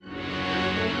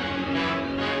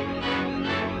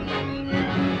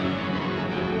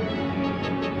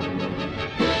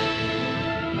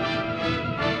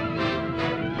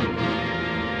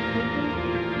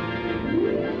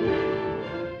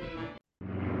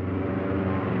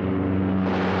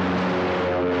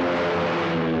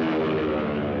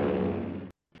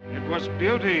Does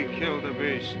beauty kill the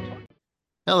beast?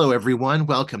 Hello, everyone.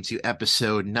 Welcome to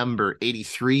episode number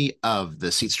 83 of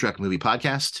the Seat Struck Movie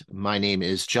Podcast. My name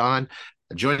is John.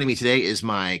 Joining me today is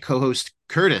my co-host,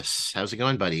 Curtis. How's it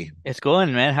going, buddy? It's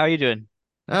going, man. How are you doing?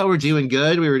 Oh, we're doing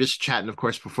good. We were just chatting, of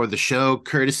course, before the show.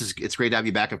 Curtis, it's great to have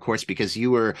you back, of course, because you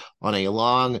were on a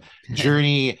long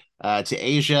journey to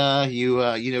Asia.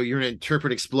 You're an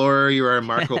interpret explorer. You were a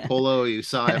Marco Polo. You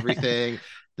saw everything.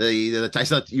 I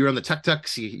saw you were on the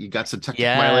tuk-tuks. You got some tuk-tuk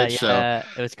Yeah, mileage. So yeah,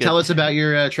 it was tell good. us about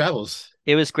your travels.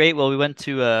 It was great. Well, we went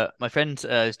to my friend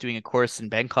is doing a course in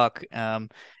Bangkok,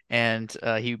 and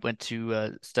he went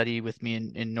to study with me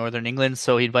in Northern England.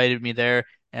 So he invited me there,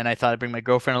 and I thought I'd bring my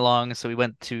girlfriend along. So we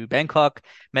went to Bangkok,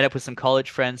 met up with some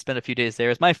college friends, spent a few days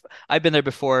there. I've been there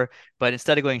before, but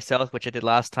instead of going south, which I did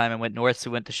last time, I went north. So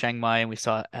we went to Chiang Mai and we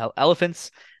saw elephants,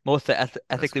 most That's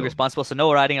ethically cool. responsible. So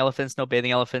no riding elephants, no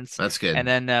bathing elephants. That's And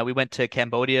good. then we went to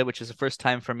Cambodia, which is the first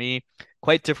time for me.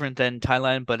 Quite different than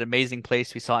Thailand, but amazing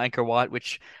place. We saw Angkor Wat,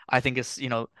 which I think is,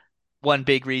 one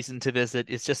big reason to visit.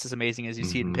 It's just as amazing as you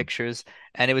see it in Hmm. pictures.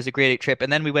 And it was a great trip.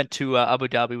 And then we went to Abu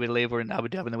Dhabi. We laid over in Abu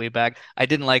Dhabi on the way back. I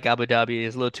didn't like Abu Dhabi.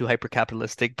 It's a little too hyper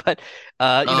capitalistic, but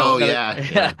Oh another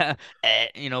yeah,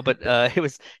 yeah, but it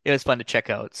was fun to check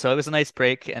out. So it was a nice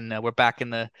break, and we're back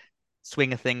in the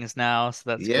swing of things now. So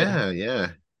that's good. yeah.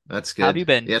 That's How have good. you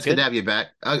been? Yeah, it's good to Good? have you back.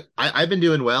 I've been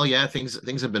doing well. Yeah,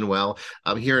 things have been well.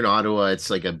 Here in Ottawa, it's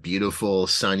like a beautiful,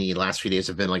 sunny. Last few days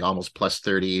have been like almost plus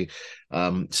 30.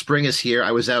 Spring is here.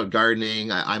 I was out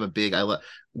gardening. I love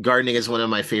gardening is one of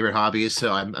my favorite hobbies.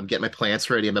 So I'm getting my plants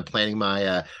ready. I'm planting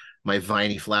my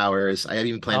viney flowers. I have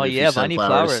even Oh planted a few yeah, viney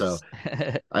sunflowers. So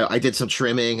flowers. I did some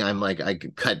trimming. I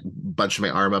cut a bunch of my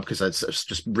arm up because I was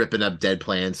just ripping up dead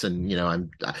plants, and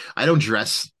I don't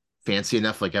dress fancy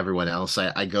enough like everyone else.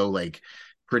 I go like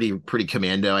pretty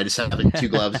commando. I just have like two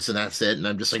gloves and that's it, and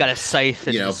I'm just Just like got a scythe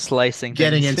you and know just slicing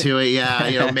getting things. into it.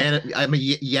 Yeah, man. I'm a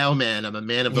Yao man. I'm a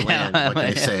man of the land. Yeah, What can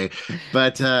I say?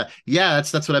 But yeah,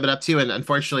 that's what I've been up to. And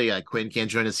unfortunately, Quinn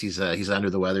can't join us. He's under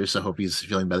the weather, so I hope he's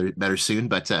feeling better soon.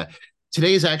 But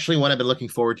today is actually one I've been looking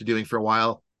forward to doing for a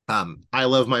while. I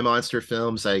love my monster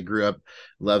films. I grew up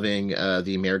loving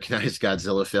the Americanized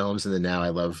Godzilla films, and then now I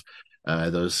love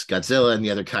those Godzilla and the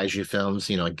other kaiju films,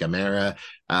 like Gamera.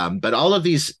 But all of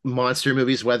these monster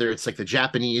movies, whether it's like the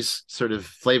Japanese sort of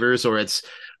flavors or it's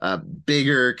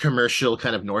bigger commercial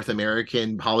kind of North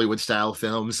American Hollywood style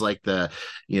films like the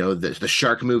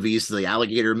shark movies, the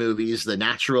alligator movies, the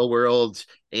natural world,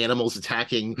 animals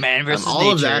attacking, Man versus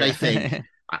all of that, I nature. think.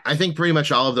 I think pretty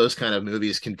much all of those kind of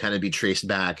movies can kind of be traced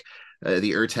back.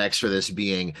 The urtext for this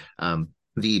being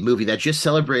the movie that just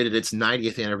celebrated its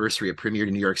 90th anniversary. It premiered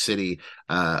in New York City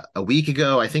a week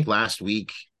ago, I think last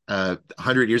week,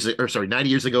 100 years, or sorry, 90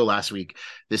 years ago last week.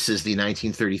 This is the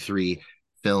 1933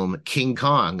 film King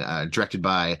Kong, directed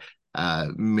by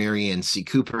Marion C.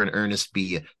 Cooper and Ernest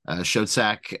B.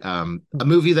 Schoedsack. A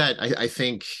movie that I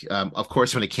think, of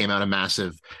course, when it came out, a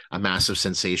massive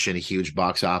sensation, a huge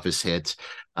box office hit.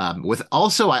 With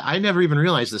also, I never even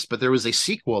realized this, but there was a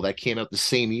sequel that came out the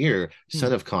same year, Son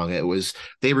Hmm. of Kong.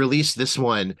 They released this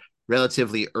one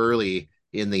relatively early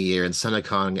in the year, and Son of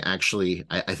Kong actually,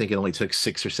 I think it only took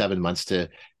 6 or 7 months to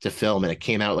film, and it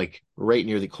came out like right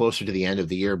near the closer to the end of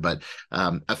the year. But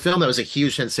a film that was a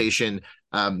huge sensation.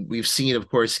 We've seen, of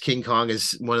course, King Kong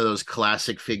is one of those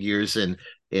classic figures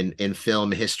in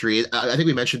film history. I think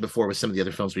we mentioned before with some of the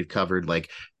other films we've covered,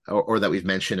 like or that we've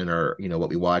mentioned in our what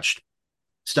we watched,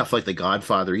 stuff like The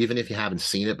Godfather. Even if you haven't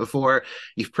seen it before,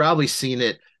 you've probably seen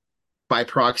it by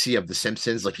proxy of The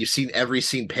Simpsons. Like you've seen every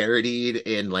scene parodied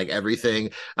in like everything.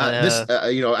 This,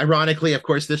 Uh, ironically, of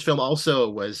course, this film also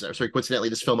was, sorry, coincidentally,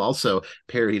 this film also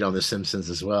parodied on The Simpsons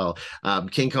as well.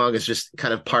 King Kong is just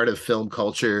kind of part of film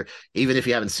culture. Even if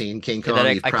you haven't seen King yeah, that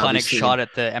Kong, you've probably iconic seen, shot at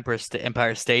the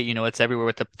Empire State. It's everywhere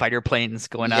with the fighter planes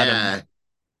going at him. yeah,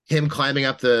 him climbing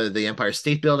up the Empire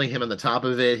State Building, him on the top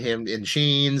of it, him in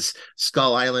chains,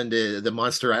 Skull Island, the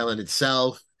Monster Island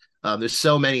itself. There's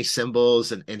so many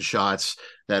symbols and shots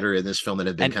that are in this film that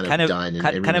have been And kind kind of of done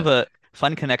kind, kind of a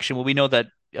fun connection. Well, we know that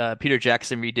Peter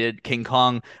Jackson redid King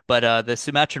Kong, but the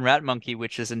Sumatran rat monkey,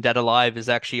 which is in Dead Alive, is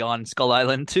actually on Skull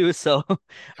Island too. So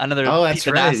another Oh, piece that's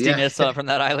of right. Yeah. nastiness from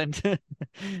that island.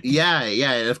 Yeah,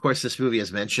 and of course, this movie,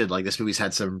 as mentioned, like this movie's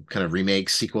had some kind of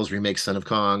remakes, sequels, remakes. Son of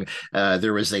Kong.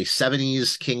 There was a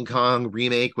 '70s King Kong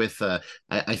remake with,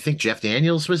 I think Jeff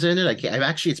Daniels was in it. I've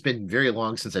actually, it's been very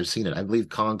long since I've seen it. I believe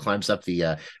Kong climbs up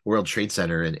the World Trade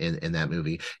Center in that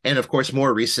movie. And of course,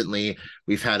 more recently,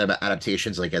 we've had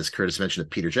adaptations like, as Curtis mentioned, the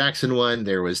Peter Jackson one.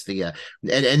 There was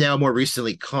and now more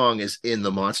recently, Kong is in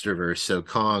the MonsterVerse. So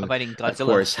Kong, Fighting of Godzilla.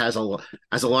 course, has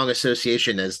a long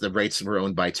association, as the rights were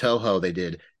owned by Toho. They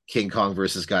did King Kong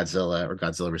versus Godzilla, or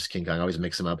Godzilla versus King Kong. I always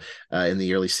mix them up, in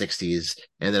the early '60s,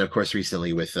 and then of course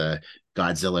recently with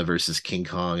Godzilla versus King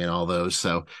Kong and all those.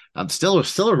 So still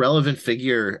a relevant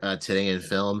figure today in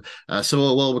film. So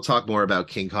we'll talk more about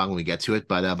King Kong when we get to it.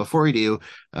 But before we do.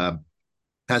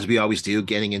 As we always do,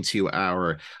 getting into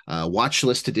our watch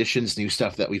list editions, new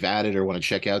stuff that we've added or want to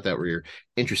check out that we're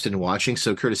interested in watching.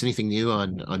 So, Curtis, anything new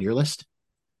on your list?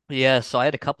 Yeah, so I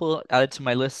had a couple added to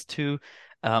my list too.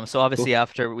 So obviously Cool.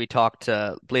 after we talked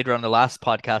Blade Runner, the last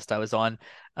podcast I was on,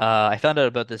 I found out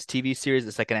about this TV series.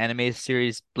 It's like an anime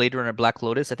series, Blade Runner Black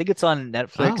Lotus. I think it's on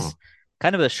Netflix. Oh,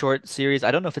 Kind of a short series.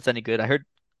 I don't know if it's any good. I heard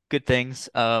good things.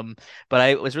 But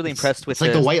I was really impressed with it's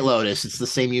like the the White Lotus. It's the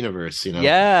same universe, you know.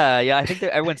 yeah. I think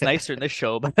that everyone's nicer in this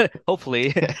show, but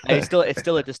hopefully, it's still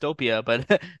a dystopia.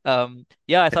 But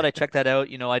yeah, I thought I'd check that out.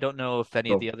 I don't know if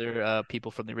any of Cool. the other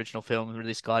people from the original film,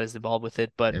 Ridley Scott, is involved with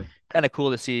it, but Yeah, kind of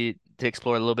cool to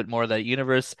explore a little bit more of that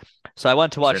universe. So I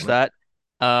wanted to watch certainly. that.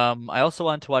 I also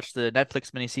wanted to watch the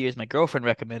Netflix miniseries my girlfriend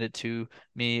recommended to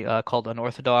me, called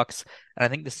Unorthodox, and I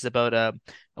think this is about a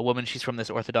woman. She's from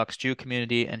this Orthodox Jew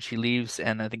community, and she leaves,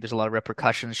 and I think there's a lot of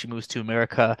repercussions. She moves to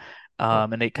America, Oh,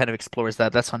 and it kind of explores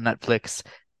that. That's on Netflix.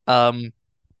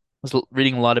 Was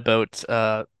reading a lot about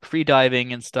free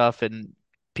diving and stuff, and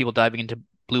people diving into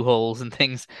blue holes and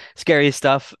things, scary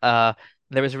stuff.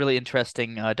 There was a really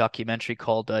interesting documentary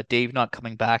called Dave Not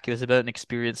Coming Back. It was about an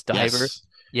experienced diver. yes,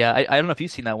 Yeah, I don't know if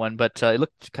you've seen that one, but it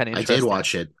looked kind of I did interesting.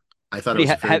 watch it. I thought it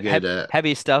Pretty was a very good.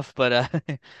 heavy stuff, but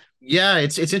Yeah,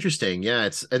 it's interesting. Yeah,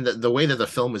 it's and the way that the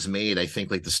film was made, I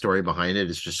think like the story behind it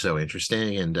is just so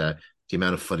interesting, and the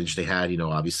amount of footage they had,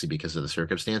 obviously because of the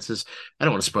circumstances. I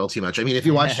don't want to spoil too much. I mean, if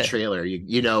you watch the trailer,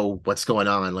 you know what's going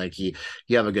on. Like you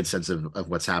have a good sense of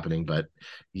what's happening. But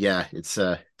yeah, it's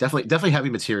definitely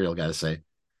heavy material, gotta say.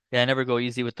 Yeah, I never go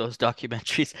easy with those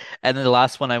documentaries. And then the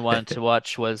last one I wanted to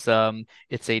watch was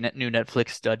it's a new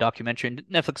Netflix documentary. And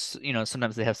Netflix,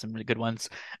 sometimes they have some really good ones.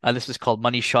 This is called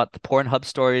Money Shot: The Pornhub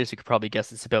Stories. You could probably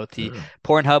guess it's about the Oh,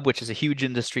 Pornhub, which is a huge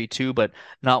industry too, but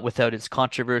not without its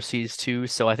controversies too.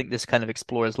 So I think this kind of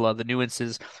explores a lot of the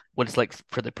nuances, what it's like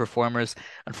for the performers.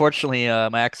 Unfortunately,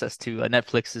 my access to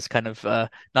Netflix is kind of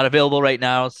not available right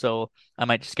now, so I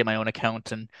might just get my own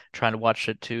account and try to watch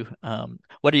it too.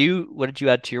 What did you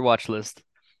add to your watch list?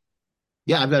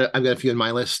 yeah, I've got a few on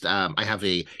my list. I have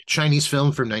a Chinese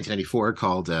film from 1994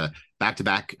 called Back to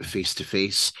Back, Face to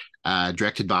Face,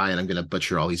 directed by, and I'm going to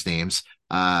butcher all these names,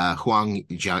 Yangjing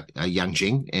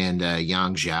and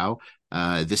Yang Zhao.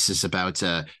 This is about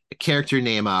a character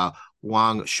named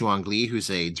Wang Shuangli,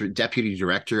 who's a deputy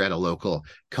director at a local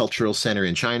cultural center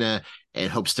in China and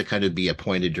hopes to kind of be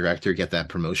appointed director, get that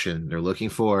promotion they're looking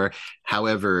for.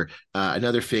 However,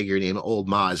 another figure named Old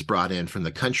Ma is brought in from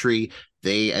the country.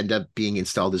 They end up being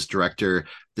installed as director.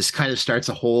 This kind of starts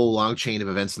a whole long chain of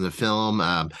events in the film.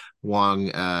 Wong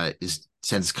is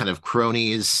sends kind of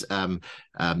cronies,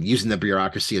 using the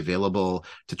bureaucracy available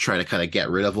to try to kind of get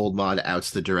rid of Old Mod,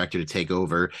 outs the director to take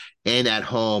over. And at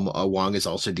home, Wong is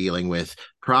also dealing with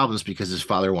problems because his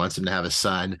father wants him to have a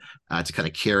son, to kind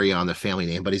of carry on the family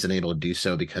name, but he's unable to do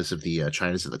so because of the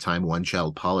China's at the time one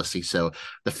child policy. So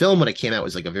the film, when it came out,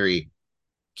 was like a very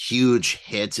huge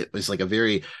hit. It was like a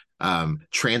very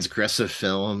transgressive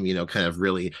film, kind of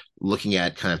really looking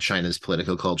at kind of China's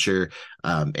political culture,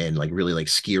 and like really like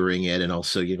skewering it, and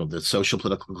also the social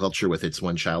political culture with its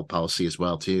one child policy as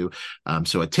well too.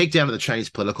 So a takedown of the Chinese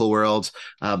political world.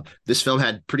 This film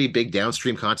had pretty big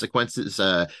downstream consequences.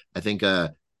 I think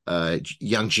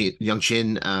Young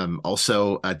Jin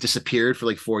also disappeared for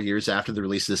like 4 years after the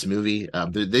release of this movie.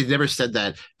 They never said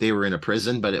that they were in a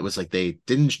prison, but it was like they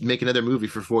didn't make another movie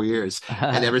for 4 years,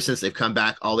 and ever since they've come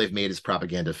back, all they've made is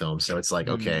propaganda films. So it's like,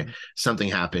 okay, Hmm. something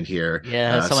happened here.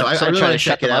 Yeah, So I someone really trying want to to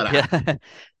shut check them it up. out. Yeah.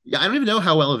 Yeah, I don't even know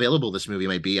how well available this movie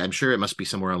might be. I'm sure it must be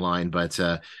somewhere online, but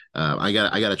I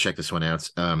got to check this one out.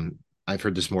 I've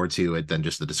heard there's more to it than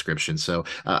just the description. So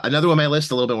another one on my list,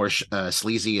 a little bit more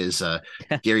sleazy, is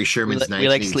Gary Sherman's We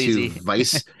like 1982 sleazy.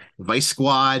 Vice. Vice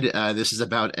Squad. This is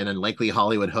about an unlikely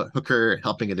Hollywood hooker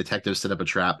helping a detective set up a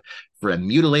trap for a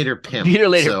mutilator pimp.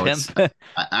 Mutilator So it's Pimp.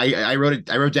 I wrote it.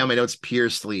 I wrote down my notes.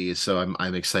 Pierce Lee. So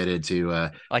I'm excited to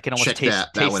I can almost check taste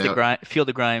that taste one the out. grime, feel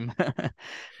the grime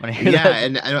when I hear Yeah, that.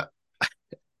 and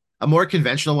a more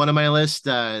conventional one on my list,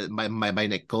 by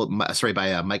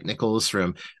Mike Nichols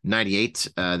from '98.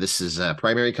 This is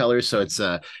Primary Colors, so it's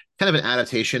kind of an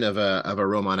adaptation of a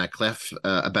roman à clef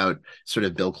about sort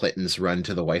of Bill Clinton's run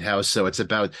to the White House. So it's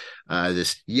about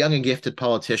this young and gifted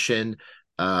politician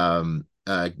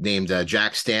named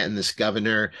Jack Stanton, this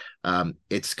governor.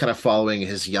 It's kind of following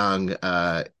his young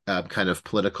kind of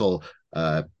political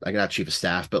not chief of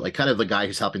staff, but like kind of the guy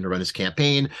who's helping to run his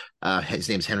campaign. His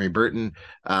name's Henry Burton,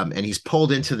 and he's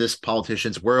pulled into this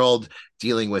politician's world,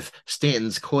 dealing with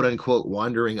Stanton's quote unquote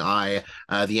wandering eye,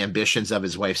 the ambitions of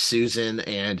his wife Susan,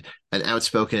 and an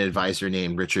outspoken advisor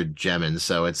named Richard Jemmons.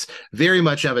 So it's very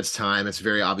much of its time. It's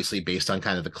very obviously based on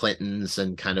kind of the Clintons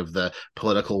and kind of the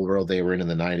political world they were in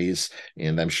the '90s.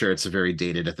 And I'm sure it's a very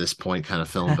dated at this point kind of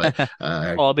film, but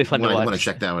Oh, it'll be fun to want to watch.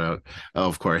 check that one out. Oh,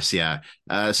 of course, yeah.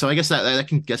 So I guess that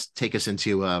can take us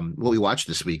into what we watched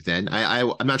this week. Then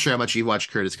I'm not sure how much you've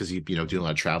watched, Curtis, because you doing a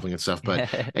lot of traveling and stuff. But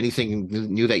anything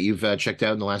new that you've checked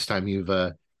out in the last time you've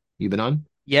been on?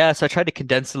 Yeah, so I tried to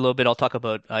condense it a little bit. I'll talk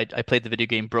about I played the video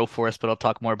game Broforce, but I'll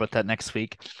talk more about that next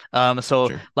week. So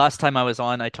Sure. last time I was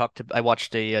on, I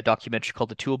watched a documentary called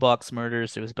The Toolbox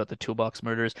Murders. It was about the Toolbox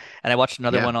Murders, and I watched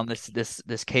another Yeah. one on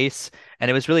this case, and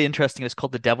it was really interesting. It was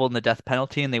called The Devil and the Death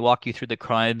Penalty, and they walk you through the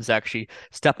crimes actually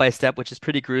step by step, which is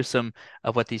pretty gruesome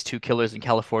of what these two killers in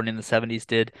California in the 70s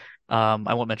did.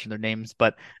 I won't mention their names,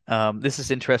 but this is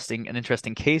an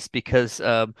interesting case because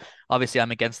obviously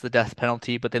I'm against the death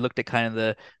penalty, but they looked at kind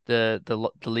of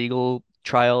the legal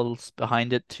trials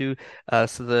behind it too.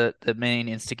 So the main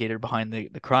instigator behind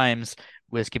the crimes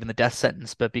was given the death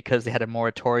sentence, but because they had a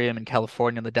moratorium in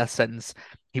California on the death sentence,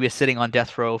 he was sitting on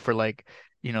death row for like,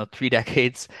 3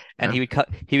 decades, and Yeah.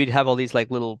 he would have all these like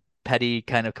little petty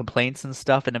kind of complaints and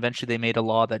stuff, and eventually they made a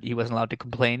law that he wasn't allowed to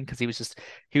complain because he was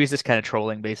just kind of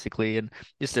trolling basically, and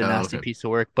just a Oh, nasty okay. piece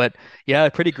of work. But yeah,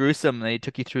 pretty gruesome. They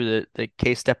took you through the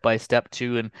case step by step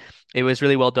too, and it was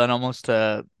really well done, almost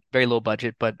very low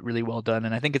budget, but really well done.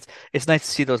 And I think it's nice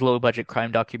to see those low budget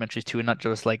crime documentaries too, and not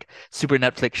just like super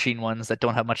Netflix sheen ones that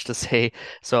don't have much to say.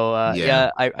 So Yeah.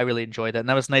 yeah, I really enjoyed that, and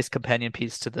that was a nice companion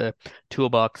piece to the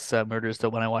Toolbox Murders, the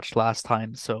one I watched last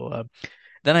time. So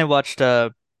then I watched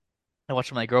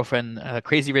with my girlfriend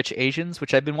Crazy Rich Asians,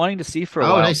 which I've been wanting to see for a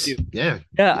Oh, while nice. too. Yeah.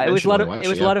 Yeah, You it was a mentioned lot one I of it watched.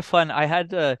 was a Yeah. lot of fun.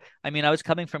 I was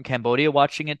coming from Cambodia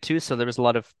watching it too, so there was a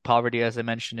lot of poverty, as I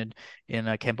mentioned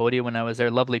in Cambodia when I was there.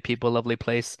 Lovely people, lovely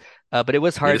place, but it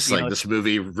was You're hard, just like, this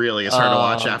movie really is hard to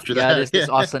watch after yeah, that. this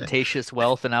Yeah. ostentatious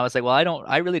wealth, and I was like, well,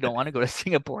 I really don't want to go to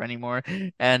Singapore anymore.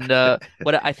 And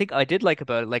what I think I did like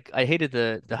about it, like I hated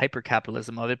the hyper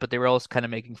capitalism of it, but they were also kind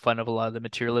of making fun of a lot of the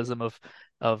materialism of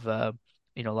a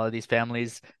lot of these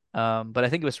families. But I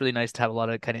think it was really nice to have a lot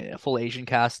of kind of full Asian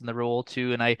cast in the role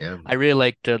too, and I Yeah. I really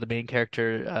liked the main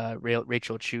character,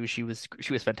 Rachel Chu. She was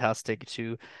fantastic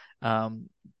too. Um,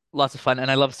 Lots of fun, and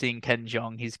I love seeing Ken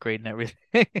Jeong. He's great and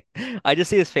everything. I just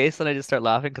see his face and I just start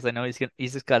laughing because I know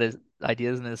he's just got his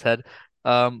ideas in his head.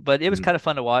 But it was Mhm. kind of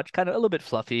fun to watch, kind of a little bit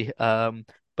fluffy.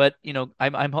 But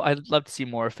I'd love to see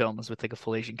more films with like a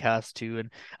full Asian cast too. And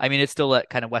I mean, it's still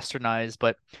kind of westernized,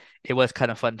 but it was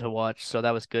kind of fun to watch, so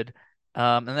that was good.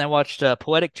 And then I watched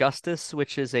Poetic Justice,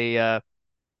 which is a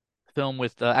film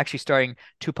with actually starring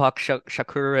Tupac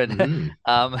Shakur and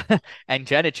Mhm. and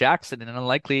Janet Jackson in an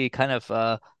unlikely kind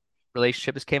of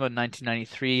relationship. This came out in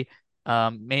 1993,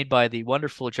 made by the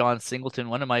wonderful John Singleton,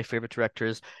 one of my favorite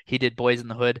directors. He did Boys in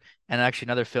the Hood and actually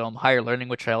another film, Higher Learning,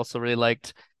 which I also really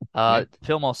liked. Okay. The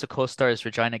film also co-stars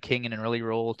Regina King in an early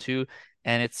role too,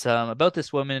 and it's about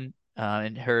this woman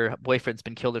and her boyfriend's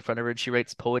been killed in front of her, and she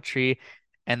writes poetry,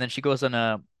 and then she goes on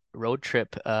a road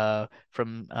trip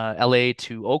from LA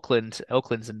to Oakland.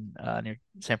 Oakland's in near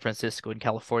San Francisco in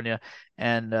California,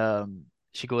 and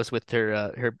she goes with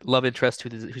her love interest,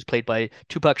 who's played by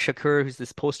Tupac Shakur, who's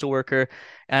this postal worker.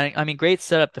 And I mean, great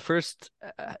setup. The first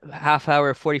half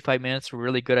hour, 45 minutes were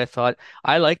really good, I thought.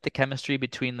 I liked the chemistry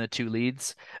between the two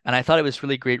leads, and I thought it was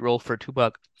really great role for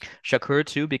Tupac Shakur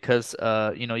too, because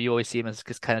you always see him as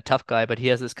this kind of tough guy, but he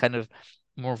has this kind of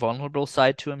more vulnerable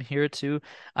side to him here too.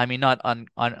 I mean, not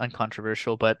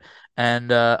uncontroversial, but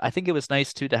and I think it was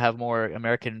nice too to have more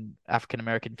African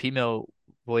American female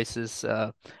voices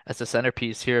as a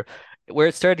centerpiece here. Where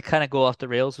it started to kind of go off the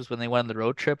rails was when they went on the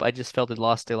road trip. I just felt it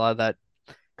lost a lot of that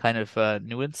kind of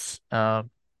nuance.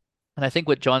 And I think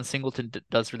what John Singleton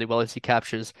does really well is he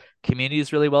captures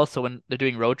communities really well. So when they're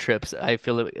doing road trips, I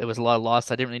feel it was a lot of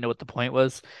loss. I didn't really know what the point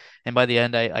was, and by the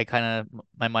end, I kind of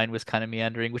my mind was kind of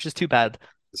meandering, which is too bad.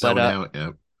 But Zone out.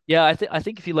 Yeah. yeah, I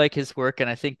think if you like his work, and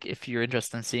I think if you're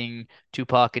interested in seeing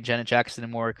Tupac and Janet Jackson in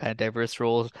more kind of diverse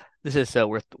roles, this is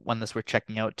worth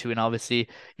checking out too. And obviously,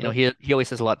 Yep. he always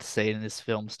has a lot to say in his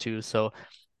films too. So,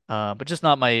 but just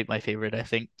not my favorite, I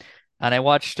think. And I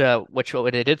watched which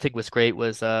what I did think was great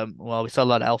was well, we saw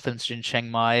a lot of elephants in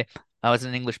Chiang Mai. I was in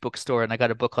an English bookstore and I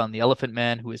got a book on the Elephant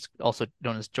Man, who is also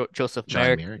known as Joseph John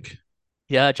Merrick. Merrick.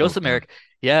 Yeah, Oh, Joseph Merrick.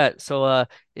 Yeah, so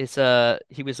it's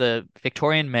he was a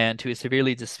Victorian man who is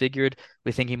severely disfigured.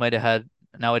 We think he might have had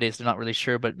nowadays they're not really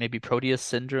sure, but maybe Proteus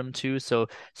syndrome too. So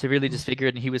severely mm,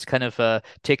 disfigured, and he was kind of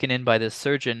taken in by this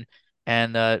surgeon.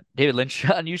 And David Lynch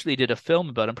unusually did a film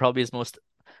about him, probably his most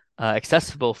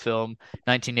accessible film,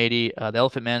 1980, The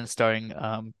Elephant Man, starring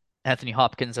Anthony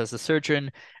Hopkins as the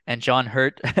surgeon and John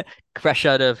Hurt, fresh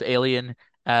out of Alien,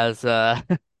 as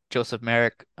Joseph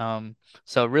Merrick.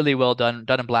 So really well done,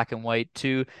 done in black and white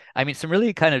too. I mean, some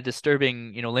really kind of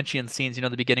disturbing, Lynchian scenes. The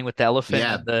beginning with the elephant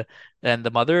yeah. and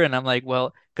the mother, and I'm like,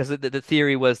 well, because the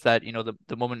theory was that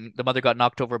the moment the mother got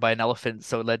knocked over by an elephant,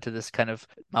 so it led to this kind of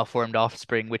malformed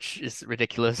offspring, which is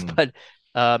ridiculous. Mm,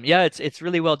 But yeah, it's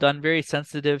really well done, very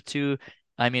sensitive to.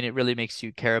 I mean, it really makes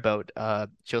you care about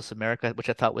Joseph Merrick, which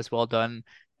I thought was well done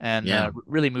and yeah.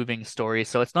 really moving story.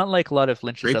 So it's not like a lot of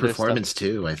Lynch's Great other stuff. performance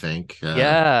too, I think.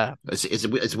 Yeah.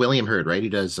 It's William Hurt, right? Who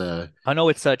does I know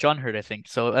it's John Hurt, I think.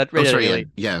 So oh right out of sorry, yeah,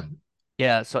 Alien. yeah.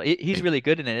 Yeah, so he's really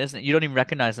good in it, isn't it? You don't even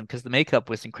recognize him because the makeup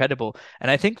was incredible. And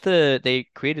I think they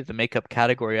created the makeup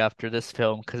category after this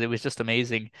film because it was just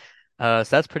amazing. So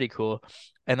that's pretty cool.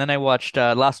 And then I watched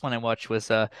last one I watched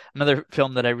was another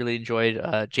film that I really enjoyed,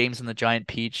 James and the Giant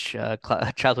Peach,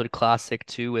 childhood classic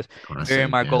too with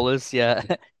Miriam Classic, yeah. Margolyes,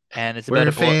 yeah. And it's about We're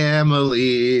a boy.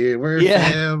 family, we're Yeah,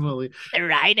 family.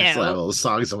 right I still have now. all the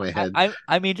songs in my I, head. I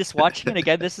I mean, just watching it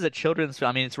again, this is a children's film.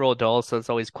 I mean, it's Roald Dahl, so it's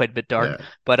always quite a bit dark. Yeah.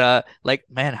 But like,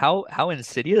 man, how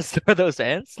insidious are those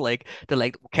ants? Like, they're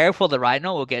like, careful, the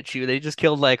rhino will get you. They just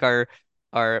killed like our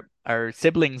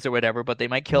siblings or whatever, but they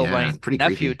might kill Yeah, my pretty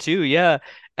nephew creepy. too. Yeah.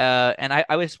 And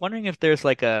I was wondering if there's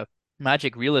like a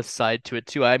magic realist side to it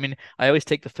too. I mean, I always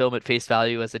take the film at face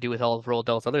value as I do with all of Roald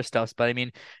Dahl's other stuff, but I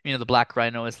mean, the black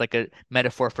rhino is like a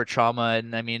metaphor for trauma,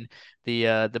 and I mean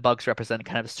the bugs represent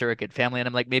kind of a surrogate family, and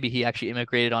I'm like maybe he actually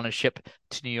immigrated on a ship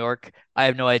to New York. I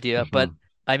have no idea, but Mhm.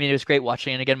 I mean it was great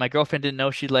watching. And again, my girlfriend didn't know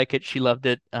she'd like it. She loved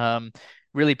it.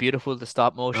 Really beautiful, the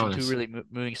stop Oh, motion too, nice. really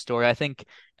moving story. I think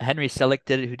Henry Selick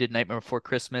did it, who did Nightmare Before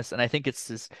Christmas, and I think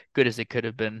it's as good as it could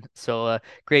have been. So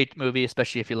great movie,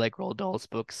 especially if you like Roald Dahl's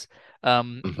books.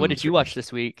 What did you Certainly. watch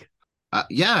this week?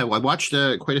 Yeah, I watched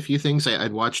quite a few things.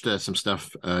 I'd watched some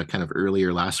stuff kind of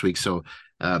earlier last week. So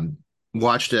um,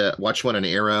 watched one on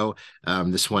Arrow.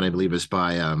 This one I believe is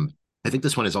by I think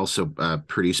this one is also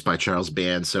produced by Charles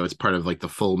Band. So it's part of like the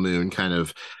Full Moon kind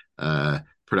of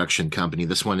production company.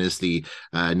 This one is the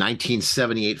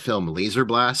 1978 film Laser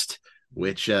Blast,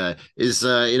 which is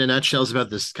in a nutshell is about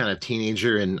this kind of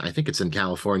teenager, and I think it's in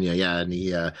California. Yeah, and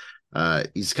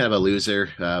he's kind of a loser,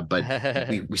 but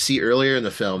we see earlier in the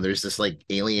film there's this like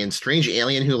strange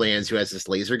alien who lands who has this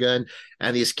laser gun,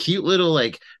 and these cute little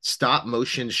like stop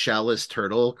motion shellless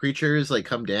turtle creatures like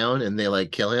come down and they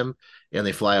like kill him and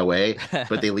they fly away,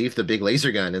 but they leave the big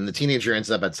laser gun, and the teenager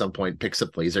ends up at some point picks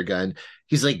up the laser gun.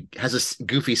 He's like has a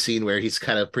goofy scene where he's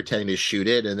kind of pretending to shoot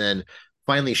it and then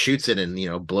finally shoots it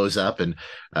and blows up and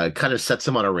kind of sets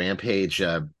him on a rampage,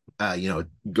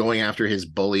 going after his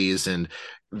bullies, and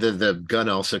the gun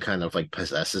also kind of like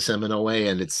possesses him in a way,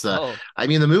 and it's Oh. I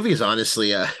mean the movie is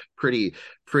honestly pretty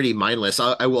mindless.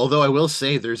 Although I will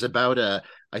say there's about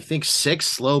I think six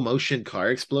slow motion car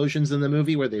explosions in the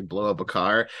movie where they blow up a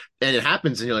car, and it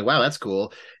happens and you're like, wow, that's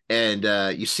cool. And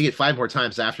you see it five more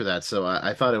times after that, so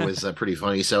I thought it was pretty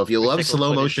funny. So if you love Recycled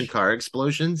slow motion footage. car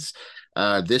explosions,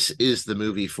 this is the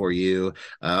movie for you.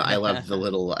 I love the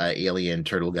little alien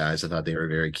turtle guys. I thought they were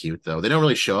very cute, though. They don't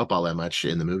really show up all that much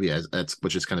in the movie,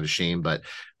 which is kind of a shame. But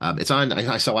it's on.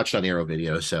 I saw watched it on Arrow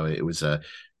Video, so it was a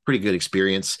pretty good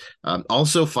experience.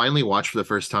 Also, finally watched for the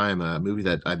first time a movie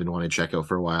that I've been wanting to check out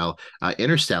for a while,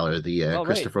 Interstellar, the Oh, right.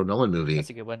 Christopher Nolan That's movie. a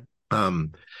good one.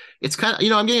 Um, it's kind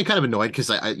of, I'm getting kind of annoyed because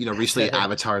recently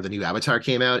Avatar, the new Avatar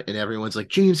came out, and everyone's like,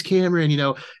 James Cameron,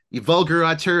 you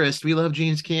vulgar tourist. We love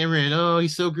James Cameron. Oh,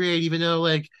 he's so great, even though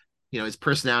like, his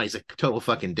personality's a total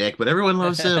fucking dick, but everyone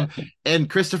loves him. And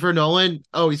Christopher Nolan,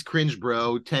 oh, he's cringe,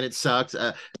 bro. Tenet sucked.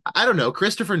 I don't know.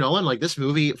 Christopher Nolan, like this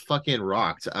movie fucking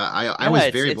rocked. I Yeah, was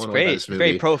it's very it's blown away by great. this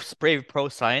Very movie. pro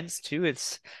science too.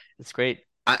 It's great.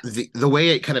 The way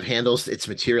it kind of handles its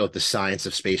material, the science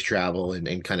of space travel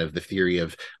and kind of the theory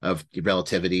of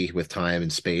relativity with time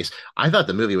and space, I thought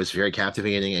the movie was very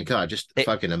captivating. And God, just They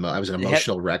fucking I was an they have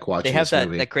emotional wreck they watching have this that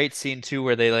movie. great scene too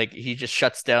where they like he just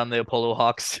shuts down the Apollo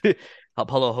Hawks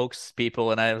Apollo hoax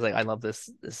people, and I was like, I love this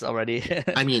already.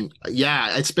 I mean,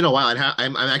 yeah, it's been a while.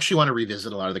 I'm actually want to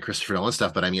revisit a lot of the Christopher Nolan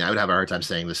stuff, but I mean, I would have a hard time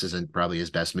saying this isn't probably his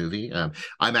best movie.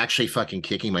 I'm actually fucking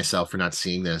kicking myself for not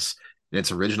seeing this in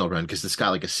its original run because it's got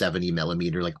like a 70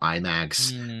 millimeter like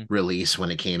IMAX Hmm. release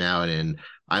when it came out, and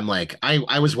I'm like,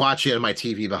 I was watching it on my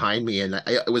TV behind me, and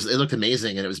it looked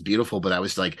amazing and it was beautiful, but I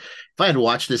was like, if I had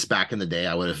watched this back in the day,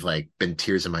 I would have like been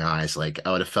tears in my eyes, like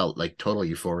I would have felt like total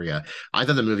euphoria. I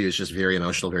thought the movie was just very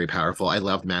emotional, very powerful. I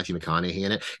loved Matthew McConaughey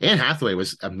in it. Anne Hathaway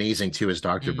was amazing too as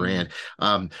Dr. Hmm. Brand.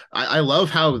 I love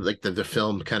how like the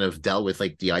film kind of dealt with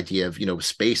like the idea of,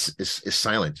 space is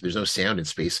silent. There's no sound in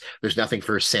space. There's nothing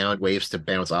for sound waves to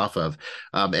bounce off of.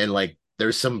 And like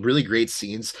there's some really great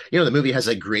scenes. The movie has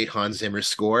a great Hans Zimmer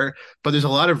score, but there's a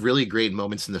lot of really great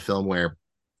moments in the film where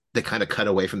they kind of cut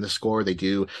away from the score. They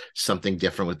do something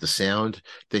different with the sound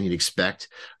than you'd expect.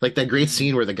 Like that great Hmm.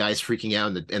 scene where the guy's freaking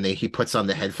out and he puts on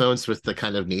the headphones with the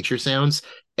kind of nature sounds,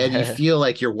 and you feel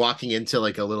like you're walking into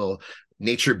like a little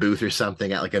nature booth or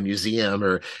something at like a museum,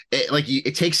 or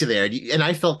it takes you there. And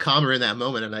I felt calmer in that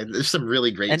moment. And there's some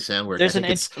really great And sound work. I there's think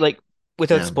it's like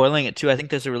without yeah. spoiling it too, I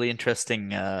think there's a really interesting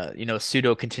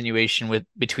pseudo continuation with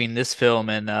between this film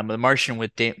and The Martian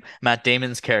with Matt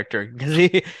Damon's character because he's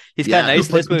kind of Yeah, who nice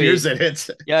in put this the beers movie. in it?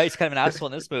 Yeah, he's kind of an asshole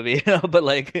in this movie, but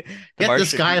like The Get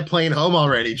this Martian, guy a plane home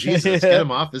already. Jesus, get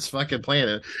him off this fucking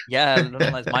planet. yeah, don't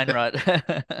let his mind rot.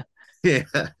 Yeah,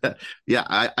 yeah,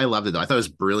 I loved it though. I thought it was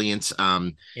brilliant. Yeah.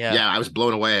 Yeah, I was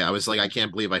blown away. I was like, I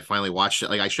can't believe I finally watched it.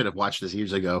 Like, I should have watched this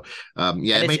years ago. Yeah, And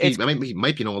it it's might be, it's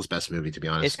might be Nolan's best movie, to be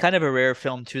it's honest. kind of a rare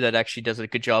film too that actually does a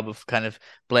good job of kind of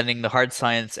blending the hard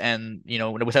science and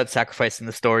without sacrificing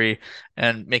the story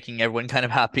and making everyone kind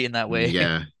of happy in that way.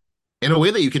 Yeah, in a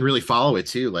way that you can really follow it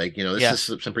too. Like, this Yeah. is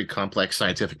some pretty complex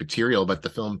scientific material, but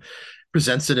the film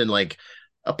presents it in like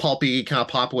a pulpy kind of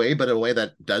pop way, but in a way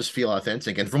that does feel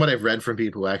authentic. And from what I've read from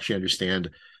people who actually understand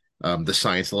the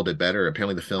science a little bit better,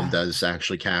 apparently the film does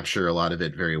actually capture a lot of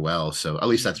it very well. So at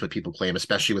least that's Mm. what people claim,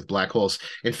 especially with black holes.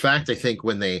 In fact, I think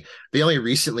when they only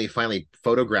recently finally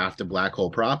photographed a black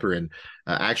hole proper, and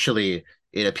actually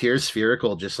it appears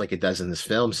spherical just like it does in this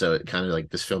film. So it kind of like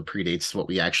this film predates what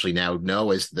we actually now know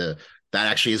as that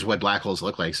actually is what black holes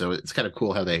look like. So it's kind of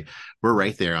cool how they were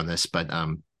right there on this. But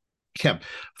yeah,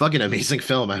 fucking amazing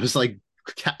film. I was like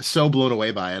so blown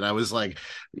away by it. I was like,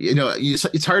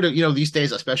 it's hard to, these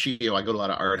days, especially, I go to a lot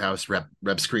of art house rep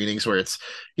screenings where it's,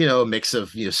 a mix of,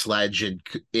 Sledge and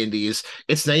indies.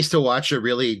 It's nice to watch a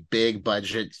really big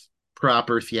budget,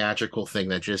 proper theatrical thing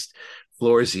that just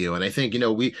floors you. And I think,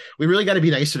 we really got to be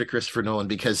nicer to Christopher Nolan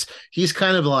because he's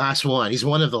kind of the last one. He's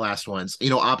one of the last ones.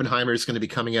 Oppenheimer is going to be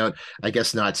coming out, I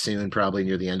guess not soon, probably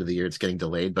near the end of the year. It's getting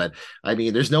delayed, but I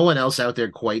mean, there's no one else out there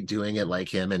quite doing it like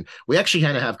him. And we actually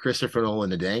kind of have Christopher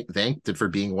Nolan to thank for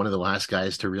being one of the last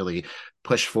guys to really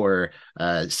push for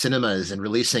cinemas and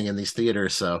releasing in these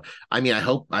theaters. So, I mean,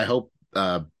 hope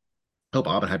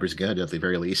Oppenheimer's good at the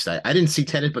very least. I didn't see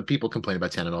Tenet, but people complain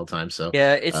about Tenet all the time. So,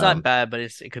 Yeah, it's not um, bad, but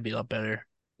it could be a lot better.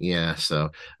 yeah, so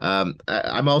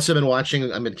I'm also been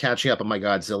watching. I've been catching up on my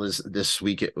Godzillas this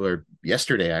week or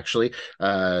yesterday actually.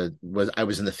 I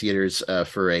was in the theaters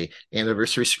for a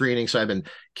anniversary screening, so I've been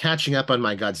catching up on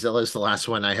my Godzillas. The last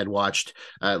one I had watched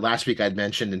last week, I'd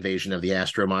mentioned Invasion of the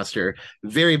Astro Monster.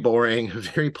 Very boring,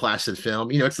 very placid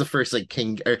film. It's the first like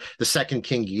King or the second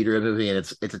King Ghidorah movie, and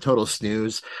it's a total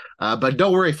snooze. But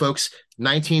don't worry, folks.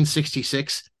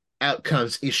 1966, out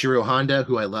comes Ishiro Honda,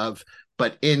 who I love,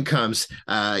 but in comes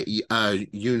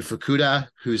Yun Fukuda,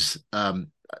 who's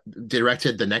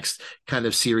directed the next kind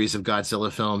of series of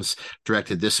Godzilla films,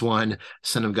 directed this one,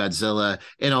 Son of Godzilla,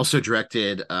 and also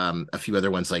directed a few other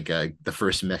ones like the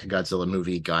first Mechagodzilla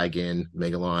movie, Gigan,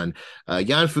 Megalon.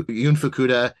 Yun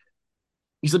Fukuda,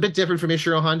 he's a bit different from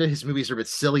Ishiro Honda. His movies are a bit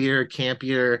sillier,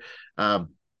 campier. Um,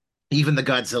 Even the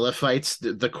Godzilla fights,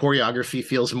 the choreography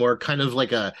feels more kind of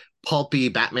like a pulpy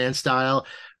Batman style.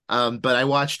 But I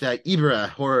watched Ibra,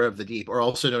 Horror of the Deep, or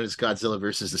also known as Godzilla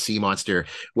versus the Sea Monster,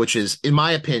 which is, in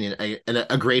my opinion,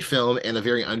 a great film and a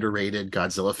very underrated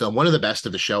Godzilla film. One of the best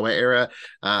of the Showa era.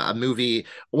 A movie.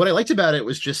 What I liked about it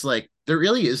was just like there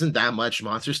really isn't that much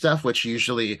monster stuff, which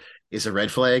usually is a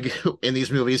red flag in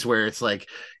these movies where it's like,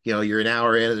 you're an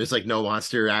hour in and there's like no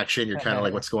monster action. You're kind of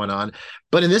like, what's going on?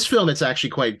 But in this film, it's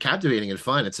actually quite captivating and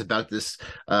fun. It's about this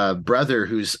brother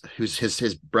who's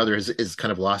his brother is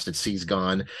kind of lost at sea,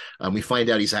 gone. We find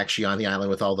out he's actually on the island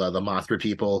with all the Mothra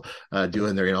people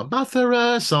doing their,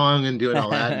 Mothra song and doing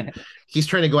all that. And he's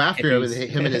trying to go after him, and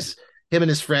him and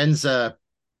his friends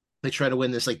they try to win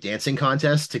this like dancing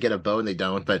contest to get a boat, and they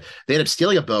don't, but they end up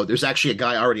stealing a boat. There's actually a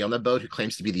guy already on the boat who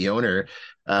claims to be the owner,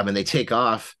 and they take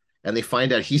off, and they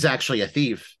find out he's actually a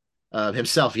thief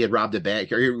himself. He had robbed a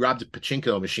bank, or he robbed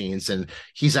pachinko machines, and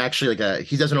he's actually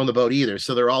he doesn't own the boat either.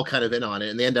 So they're all kind of in on it,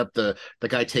 and they end up the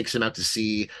guy takes him out to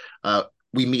sea.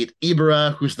 We meet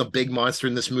Ibra, who's the big monster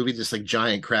in this movie, this like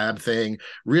giant crab thing.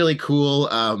 Really cool.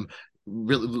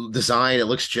 Real design. It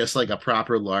looks just like a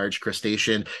proper large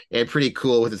crustacean, and pretty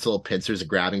cool with its little pincers of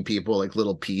grabbing people like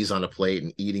little peas on a plate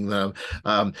and eating them.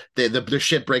 The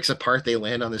ship breaks apart, they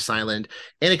land on this island,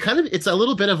 and it's a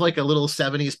little bit of like a little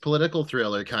 70s political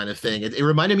thriller kind of thing. It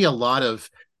reminded me a lot of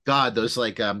those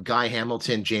like Guy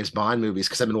Hamilton, James Bond movies,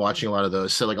 because I've been watching a lot of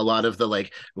those. So like a lot of the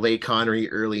like late Connery,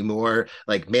 early Moore,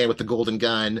 like Man with the Golden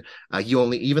Gun.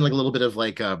 Even like a little bit of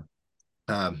like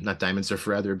not Diamonds Are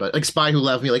Forever, but like Spy Who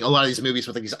Loved Me, like a lot of these movies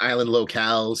with like these island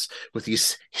locales with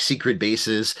these secret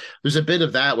bases. There's a bit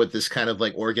of that with this kind of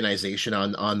like organization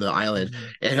on the island.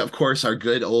 And of course, our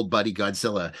good old buddy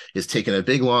Godzilla is taking a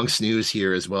big long snooze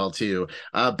here as well too.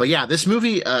 But yeah, this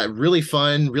movie really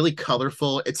fun, really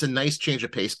colorful. It's a nice change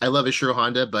of pace. I love Ishiro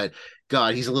Honda, but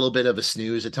God, he's a little bit of a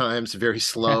snooze at times, very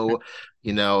slow.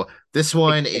 This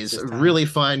one is really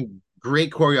fun,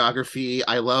 great choreography.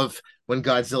 I love when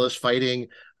Godzilla's fighting,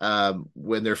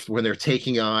 when they're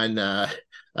taking on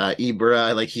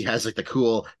Ibra, like he has like the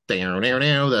cool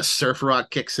the surf rock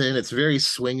kicks in. It's very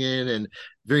swinging and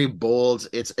very bold.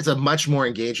 It's a much more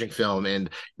engaging film, and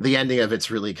the ending of it's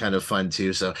really kind of fun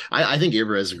too. So I think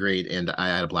Ibra is great, and I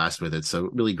had a blast with it. So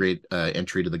really great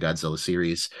entry to the Godzilla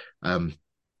series.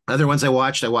 Other ones I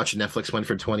watched a Netflix one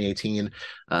from 2018.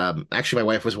 Actually, my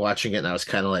wife was watching it, and I was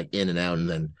kind of like in and out, and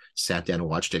then sat down and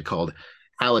watched it, called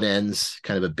How It Ends,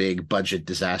 kind of a big budget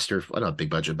disaster, well, not big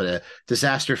budget, but a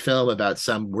disaster film about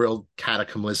some world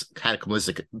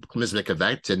cataclysmic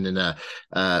event. And then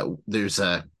there's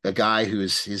a guy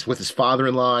he's with his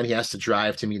father-in-law, and he has to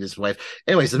drive to meet his wife.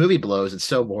 Anyways, the movie blows. It's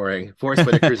so boring. Forrest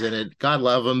Whitaker's in it. God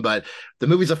love him, but the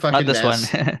movie's a fucking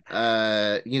mess.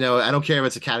 I don't care if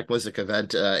it's a cataclysmic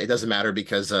event. It doesn't matter,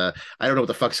 because I don't know what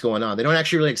the fuck's going on. They don't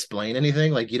actually really explain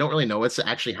anything. Like, you don't really know what's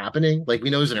actually happening. Like, we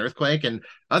know there's an earthquake, and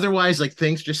otherwise, like,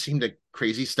 things just seem to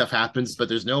crazy stuff happens, but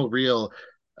there's no real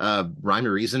rhyme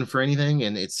or reason for anything,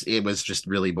 and it was just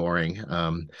really boring.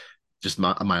 Just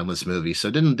a mindless movie, so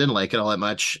didn't like it all that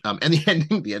much. And the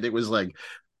ending was like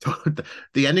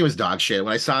the ending was dog shit.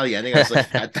 When I saw the ending, I was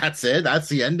like, that's it, that's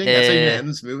the ending, that's how you end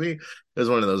this movie. It was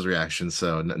one of those reactions,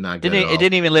 so not good at all. It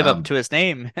didn't even live up to its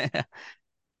name.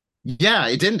 Yeah,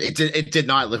 it didn't. It did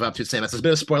not live up to its name. That's a bit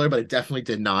of a spoiler, but it definitely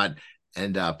did not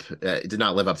it did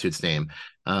not live up to its name.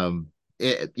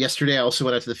 Yesterday I also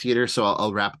went out to the theater, so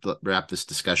I'll wrap this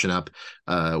discussion up.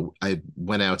 I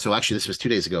went out, so actually this was 2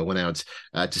 days ago, went out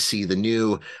to see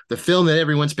the film that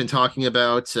everyone's been talking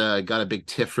about. Got a big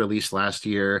TIFF release last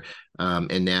year,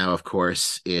 and now of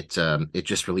course it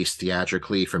just released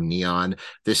theatrically from Neon.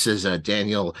 This is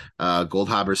Daniel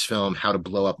Goldhaber's film, How to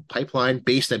Blow Up a Pipeline,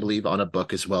 based I believe on a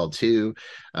book as well too.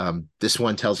 This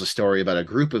one tells a story about a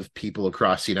group of people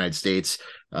across the United States,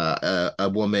 a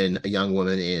young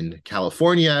woman in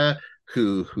California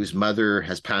whose mother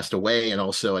has passed away, and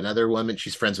also another woman.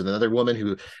 She's friends with another woman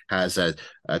who has a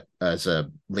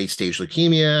late stage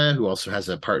leukemia, who also has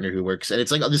a partner who works, and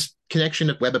it's like this connection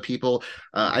of web of people.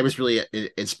 I was really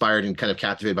inspired and kind of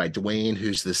captivated by Dwayne,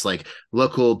 who's this like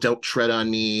local don't tread on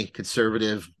me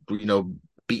conservative,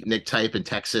 beatnik type in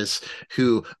Texas,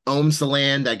 who owns the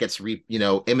land that gets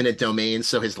eminent domain.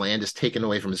 So his land is taken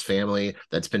away from his family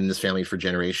that's been in his family for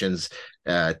generations,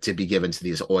 to be given to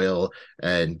these oil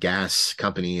and gas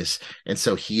companies. And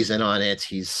so he's in on it.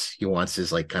 He wants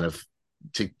his like kind of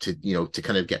to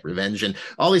kind of get revenge, and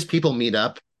all these people meet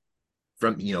up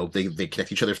from, they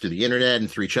connect each other through the internet and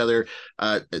through each other.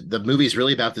 The movie is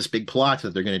really about this big plot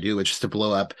that they're going to do, which is to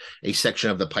blow up a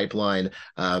section of the pipeline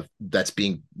that's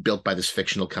being built by this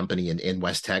fictional company in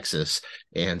West Texas.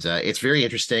 And it's very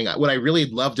interesting. What I really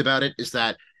loved about it is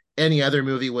that any other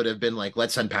movie would have been like,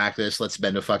 let's unpack this, let's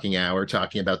spend a fucking hour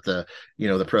talking about the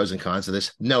pros and cons of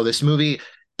this. No, this movie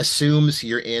assumes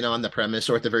you're in on the premise,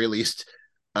 or at the very least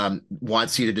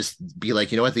wants you to just be like,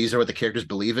 you know what, these are what the characters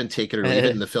believe in, take it or leave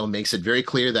it. And the film makes it very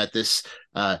clear that this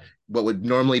what would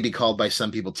normally be called by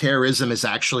some people terrorism is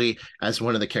actually, as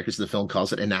one of the characters of the film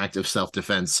calls it, an act of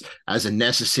self-defense as a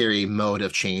necessary mode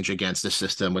of change against the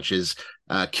system, which is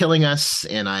killing us.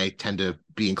 And I tend to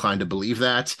be inclined to believe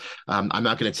that. I'm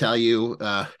not going to tell you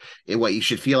what you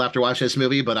should feel after watching this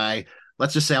movie, but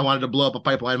let's just say I wanted to blow up a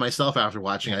pipeline myself after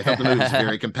watching it. I thought the movie was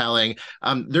very compelling.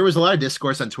 There was a lot of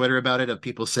discourse on Twitter about it, of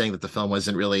people saying that the film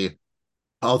wasn't really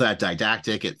all that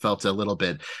didactic. It felt a little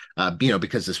bit,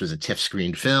 because this was a TIFF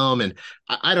screened film, and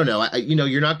I don't know.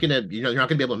 You're not gonna be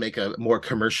able to make a more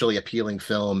commercially appealing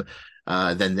film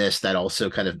than this that also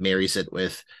kind of marries it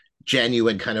with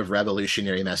genuine kind of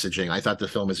revolutionary messaging. I thought the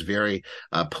film was very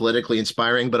politically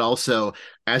inspiring, but also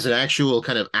as an actual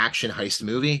kind of action heist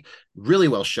movie, really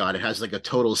well shot. It has like a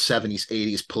total 70s,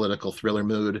 80s political thriller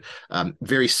mood,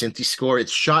 very synthy score.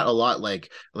 It's shot a lot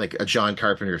like a John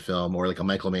Carpenter film or like a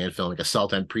Michael Mann film, like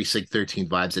Assault on Precinct 13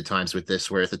 vibes at times with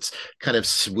this, where it's kind of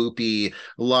swoopy,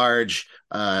 large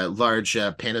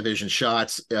Panavision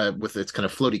shots with its kind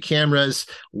of floaty cameras.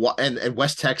 And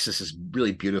West Texas is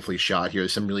really beautifully shot here.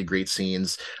 There's some really great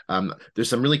scenes. There's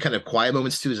some really kind of quiet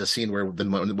moments too. There's a scene where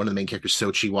one of the main characters,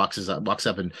 Sochi, walks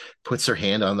up and puts her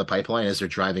hand on the pipeline as they're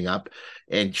driving up,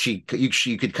 and she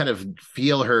could kind of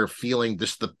feel her feeling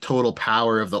just the total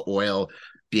power of the oil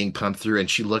being pumped through, and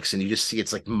she looks and you just see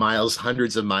it's like miles,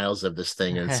 hundreds of miles of this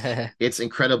thing, and it's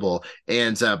incredible.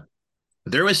 And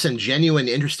there was some genuine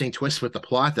interesting twists with the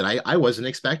plot that I wasn't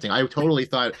expecting. I totally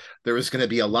thought there was going to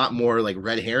be a lot more like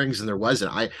red herrings than there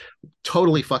wasn't. I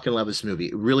totally fucking love this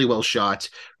movie. Really well shot,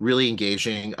 really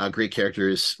engaging, great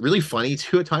characters, really funny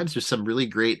too at times. There's some really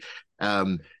great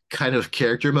kind of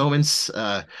character moments.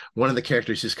 One of the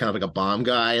characters who's kind of like a bomb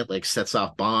guy, like sets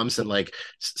off bombs, and like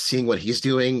seeing what he's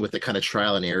doing with the kind of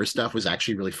trial and error stuff was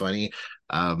actually really funny.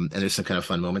 And there's some kind of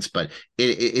fun moments, but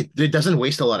it doesn't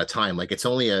waste a lot of time. Like it's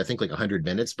only I think like 100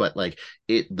 minutes, but like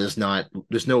it does not.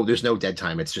 There's no dead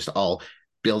time. It's just all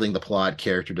building the plot,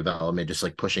 character development, just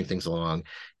like pushing things along.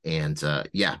 And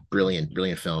yeah,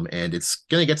 brilliant film. And it's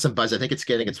gonna get some buzz. I think it's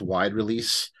getting its wide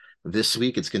release this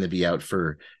week. It's going to be out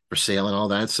for sale and all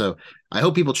that. So I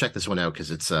hope people check this one out, because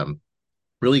it's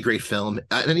really great film.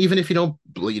 And even if you don't,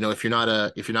 if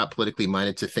you're not politically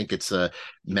minded to think its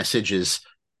message is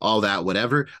all that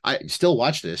whatever, I still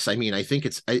watch this. I mean, I think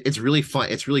it's really fun.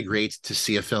 It's really great to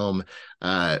see a film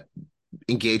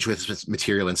engage with this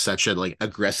material in such a like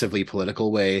aggressively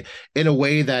political way, in a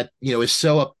way that is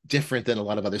so different than a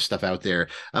lot of other stuff out there.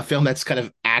 A film that's kind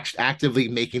of actively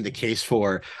making the case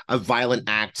for a violent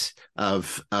act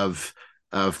of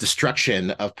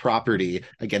destruction of property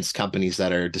against companies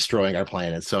that are destroying our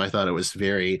planet. So I thought it was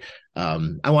very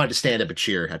I wanted to stand up and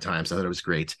cheer at times. I thought it was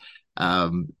great.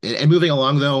 And moving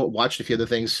along though, watched a few other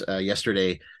things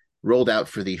yesterday. Rolled out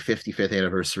for the 55th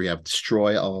anniversary of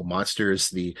Destroy All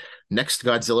Monsters, the next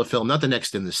Godzilla film, not the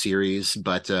next in the series,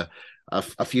 but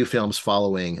a few films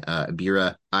following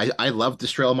Bira. I love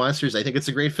Destroy All Monsters. I think it's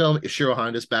a great film. Ishiro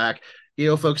Honda's back.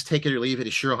 Folks, take it or leave it.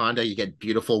 Ishiro Honda, you get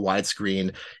beautiful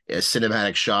widescreen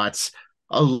cinematic shots.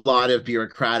 A lot of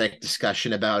bureaucratic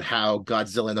discussion about how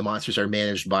Godzilla and the monsters are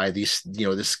managed by these,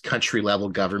 this country level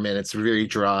government. It's very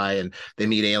dry, and they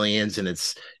meet aliens, and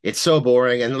it's so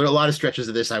boring. And there are a lot of stretches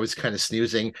of this I was kind of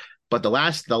snoozing. But the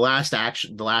last act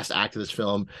of this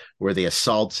film, where they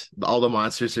assault all the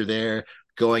monsters, are there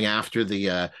going after the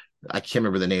I can't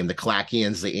remember the name, the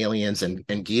Klakians, the aliens, and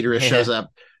Ghidorah shows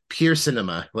up. Pure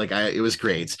cinema. Like it was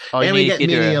great. And we get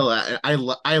Miniola.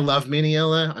 I love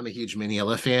Miniola. I'm a huge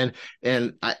Miniola fan,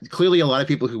 and clearly a lot of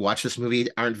people who watch this movie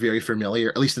aren't very familiar,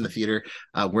 at least in the theater,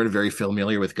 weren't very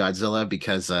familiar with Godzilla,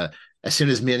 because as soon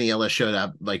as Miniola showed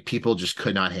up, like people just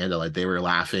could not handle it. They were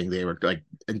laughing. They were like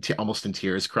almost in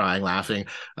tears, crying, laughing.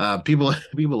 People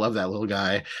love that little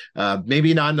guy.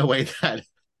 Maybe not in the way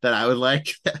that I would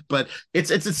like, but it's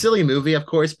a silly movie, of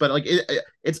course. But like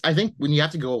it's I think when you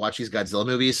have to go watch these Godzilla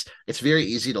movies, it's very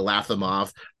easy to laugh them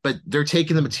off, but they're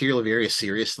taking the material very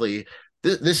seriously.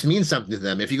 This means something to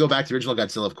them. If you go back to the original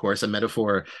Godzilla, of course, a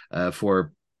metaphor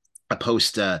for a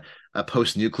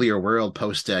post-nuclear world,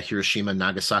 post Hiroshima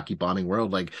Nagasaki bombing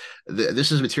world. Like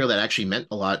this is material that actually meant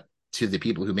a lot to the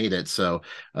people who made it. So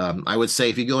I would say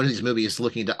if you go into these movies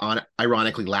looking to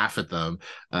ironically laugh at them,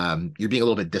 you're being a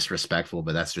little bit disrespectful,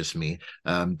 but that's just me.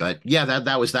 But yeah,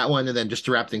 that was that one. And then just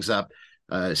to wrap things up,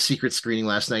 secret screening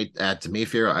last night at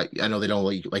Mayfair. I know they don't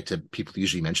like to people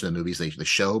usually mention the movies they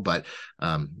show, but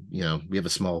we have a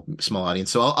small audience.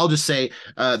 So I'll just say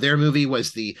their movie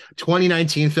was the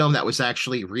 2019 film that was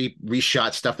actually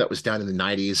reshot stuff that was done in the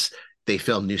 90s. They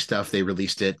filmed new stuff. They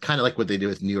released it, kind of like what they did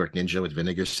with New York Ninja with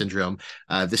Vinegar Syndrome.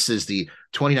 This is the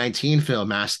 2019 film,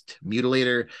 Masked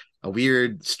Mutilator. a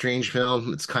weird, strange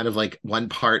film. It's kind of like one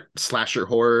part slasher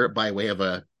horror by way of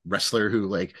a wrestler who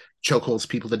like chokeholds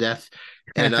people to death,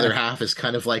 and another half is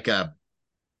kind of like a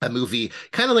movie,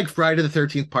 kind of like Friday the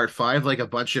 13th Part 5, like a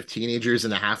bunch of teenagers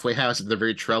in a halfway house. They're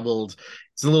very troubled.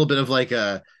 It's a little bit of like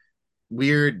a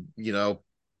weird,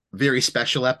 very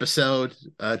special episode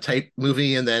type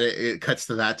movie, and then it cuts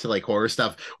to that to like horror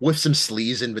stuff with some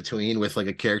sleaze in between, with like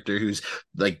a character who's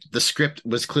like, the script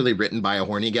was clearly written by a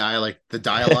horny guy. Like the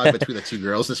dialogue between the two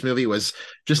girls in this movie was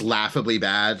just laughably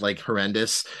bad, like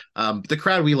horrendous. The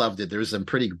crowd, we loved it. There was some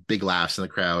pretty big laughs in the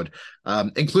crowd,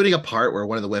 including a part where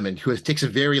one of the women who takes a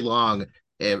very long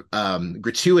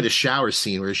gratuitous shower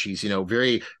scene where she's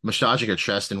very massaging her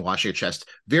chest and washing her chest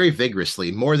very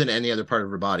vigorously, more than any other part of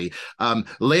her body.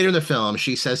 Later in the film,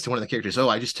 she says to one of the characters, "Oh,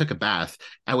 I just took a bath,"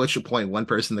 at which point one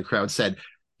person in the crowd said,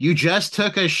 "You just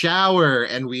took a shower,"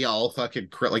 and we all fucking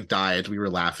like died. We were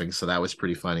laughing, so that was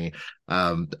pretty funny.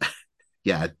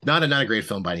 Yeah, not a great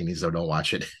film by any means, though. Don't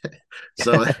watch it.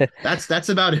 So that's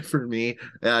about it for me.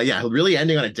 Yeah, really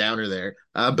ending on a downer there.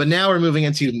 But now we're moving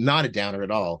into not a downer at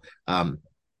all.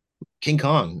 King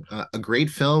Kong, a great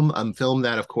film, film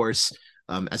that, of course,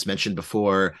 as mentioned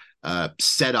before,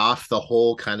 set off the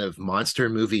whole kind of monster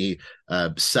movie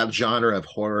subgenre of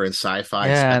horror and sci-fi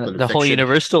and Yeah, speculative the whole fiction.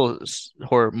 Universal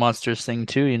horror monsters thing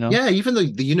too, you know. Yeah, even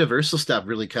the Universal stuff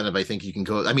really kind of, I think you can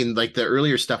go. I mean, like the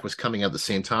earlier stuff was coming out at the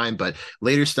same time, but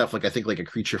later stuff, like I think like A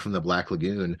Creature from the Black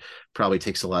Lagoon, probably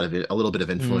takes a lot of it, a little bit of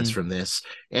influence Mm. from this.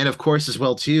 And of course, as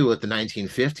well too, with the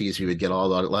 1950s, we would get a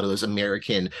lot of those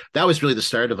American. That was really the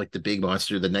start of like the big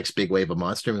monster. The next big wave of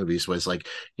monster movies was like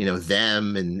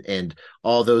them and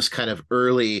all those kind of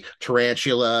early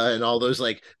Tarantula and all those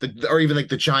like or even like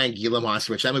the giant Gila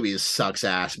monster, which that movie sucks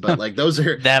ass, but like those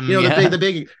are Them, the yeah.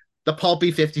 big the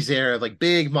pulpy 50s era of like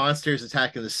big monsters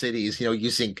attacking the cities,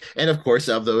 using, and of course,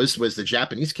 of those was the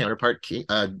Japanese counterpart,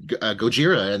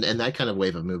 Gojira, and that kind of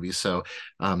wave of movies. So,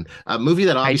 a movie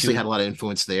that obviously Kaiju. had a lot of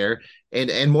influence there.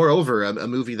 And moreover, a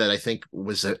movie that I think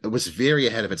was very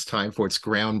ahead of its time for its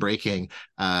groundbreaking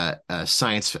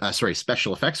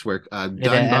special effects work Yeah, the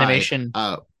done by animation.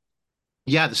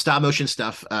 yeah, the stop motion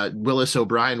stuff. Willis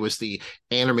O'Brien was the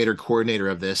animator coordinator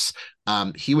of this.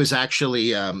 He was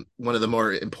actually one of the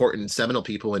more important seminal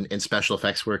people in special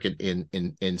effects work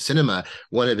in cinema.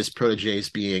 One of his proteges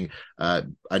being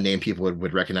a name people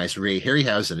would recognize, Ray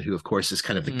Harryhausen, who of course is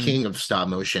kind of the Mm. king of stop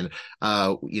motion.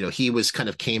 He was kind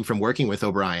of came from working with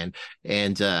O'Brien,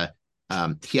 and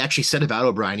he actually said about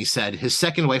O'Brien, he said his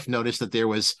second wife noticed that there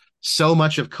was so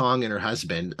much of Kong and her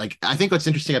husband. Like, I think what's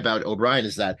interesting about O'Brien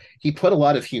is that he put a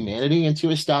lot of humanity into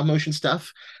his stop motion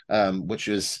stuff, which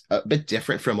was a bit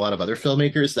different from a lot of other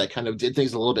filmmakers that kind of did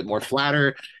things a little bit more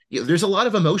flatter. There's a lot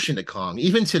of emotion to Kong.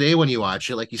 Even today, when you watch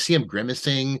it, like you see him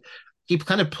grimacing. He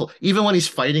kind of even when he's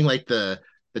fighting like the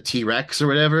T-Rex or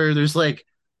whatever. There's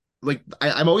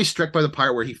I'm always struck by the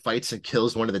part where he fights and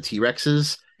kills one of the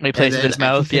T-Rexes, He and plays with then his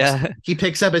mouth, yeah. he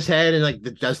picks up his head and like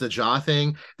does the jaw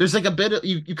thing. There's like a bit of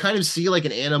you kind of see like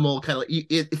an animal kind of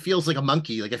it feels like a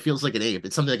monkey, like it feels like an ape.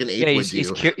 It's something like an Yeah, ape would do.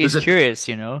 he's There's a curious,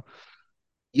 you know.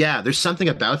 Yeah, there's something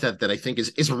about that I think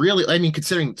is really, I mean,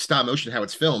 considering stop motion how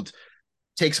it's filmed,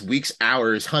 takes weeks,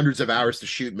 hours, hundreds of hours to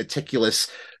shoot, meticulous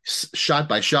shot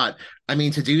by shot. I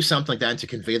mean, to do something like that and to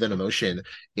convey that emotion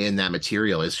in that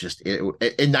material is just in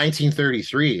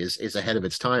 1933 is ahead of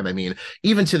its time. I mean,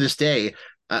 even to this day,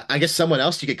 I guess someone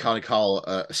else you could kind of call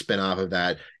a spinoff of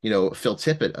that. Phil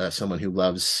Tippett, someone who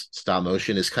loves stop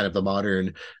motion, is kind of the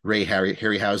modern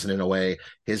Harryhausen in a way.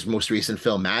 His most recent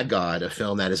film, Mad God, a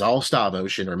film that is all stop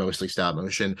motion or mostly stop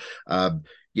motion.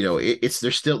 It's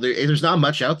there's not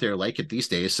much out there like it these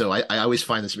days. So I always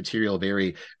find this material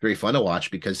very, very fun to watch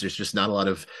because there's just not a lot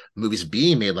of movies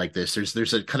being made like this.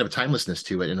 There's a kind of timelessness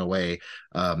to it in a way,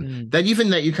 Mm.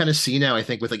 that you kind of see now, I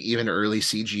think, with like even early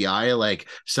CGI, like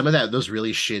some of those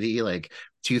really shitty like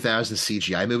 2000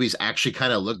 CGI movies actually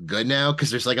kind of look good now because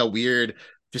there's like a weird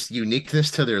just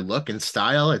uniqueness to their look and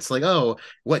style. It's like, oh,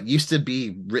 what used to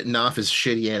be written off as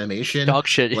shitty animation, Dog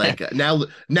shit, yeah. like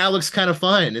now looks kind of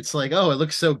fun. It's like, oh, it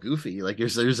looks so goofy. Like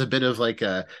there's a bit of like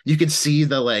you can see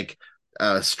the like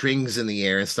strings in the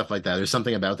air and stuff like that. There's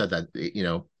something about that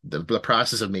the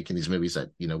process of making these movies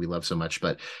that we love so much.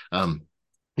 But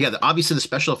yeah, obviously the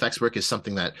special effects work is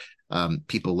something that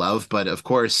people love, but of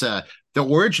course, the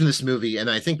origin of this movie, and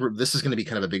I think this is going to be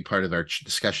kind of a big part of our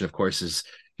discussion, of course, is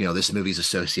this movie's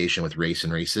association with race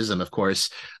and racism. Of course,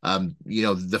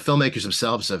 the filmmakers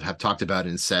themselves have talked about it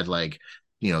and said like,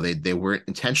 they weren't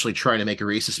intentionally trying to make a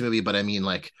racist movie, but I mean,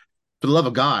 like, for the love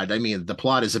of God, I mean, the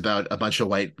plot is about a bunch of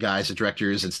white guys,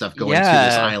 directors and stuff going to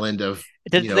this Yeah. island of,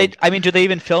 Did you they, know, I mean, do they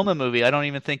even film a movie? I don't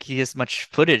even think he has much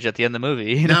footage at the end of the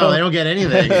movie, you no, they know? don't get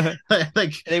anything.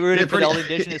 Like They they're rooted for pretty, all the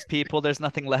indigenous people. There's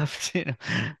nothing left, you know.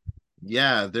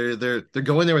 yeah, they're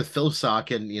going there with Phil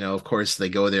Sock, and of course they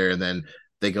go there and then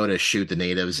they go to shoot the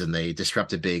natives and they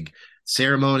disrupt a big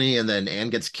ceremony, and then Anne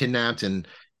gets kidnapped, and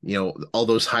all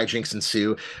those hijinks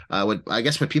ensue. What I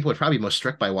guess what people would probably be most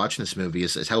struck by watching this movie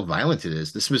is how violent it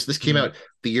is. This came Mm. out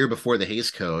the year before the Hays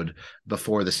Code,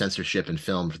 before the censorship in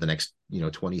film for the next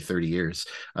 20, 30 years.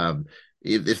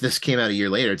 If this came out a year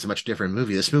later, it's a much different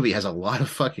movie. This movie has a lot of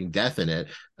fucking death in it,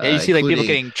 Yeah, you see like people including.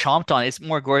 getting chomped on. It's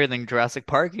more gory than Jurassic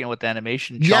Park, with the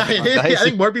animation Yeah, chomping on I guys.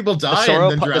 think more people The die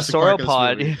than the Jurassic Park in this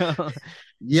sauropod, movie. It's like,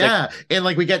 Yeah, and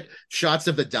like we get shots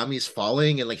of the dummies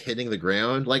falling and like hitting the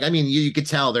ground. Like, I mean, you could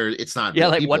tell it's not yeah, real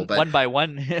like people, but one by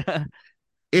one.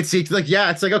 it's like,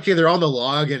 yeah, it's like, okay, they're on the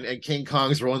log, and King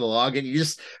Kong's rolling the log, and you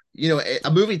just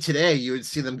a movie today, you would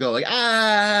see them go like,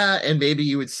 ah, and maybe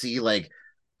you would see like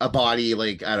a body,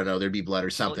 like, I don't know, there'd be blood or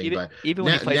Well, something, even but even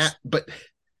but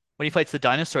when he fights the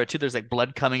dinosaur too, there's like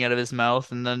blood coming out of his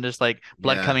mouth, and then there's like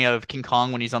blood yeah. coming out of King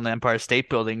Kong when he's on the Empire State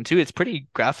Building too. It's pretty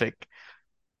graphic.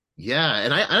 Yeah,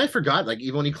 and I forgot, like,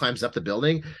 even when he climbs up the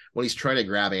building, when he's trying to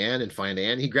grab Anne and find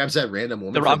Anne, he grabs that random The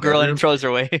woman wrong from the girl and bedroom, throws her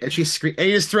away. and and he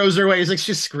just throws her away. He's like,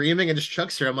 she's screaming and just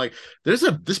chucks her. I'm like,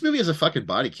 this movie has a fucking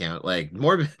body count. Like,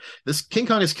 more, this King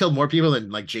Kong has killed more people than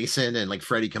like Jason and like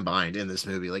Freddy combined in this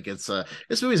movie. Like, it's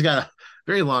this movie's got a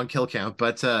very long kill count.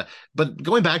 But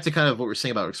going back to kind of what we're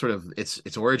saying about sort of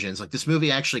its origins, like this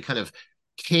movie actually kind of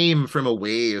came from a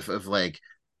wave of like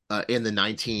in the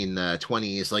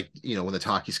 1920s, like, when the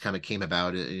talkies kind of came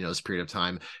about, this period of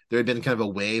time, there had been kind of a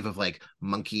wave of like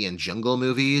monkey and jungle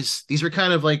movies. These were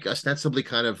kind of like ostensibly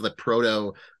kind of like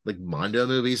proto like Mondo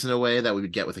movies in a way that we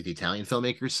would get with like the Italian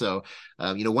filmmakers. So,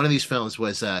 one of these films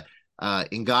was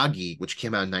Ingagi, which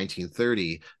came out in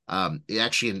 1930. It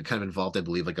actually kind of involved, I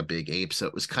believe, like a big ape. So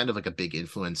it was kind of like a big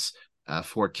influence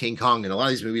for King Kong, and a lot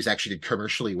of these movies actually did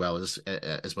commercially well as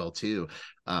well too.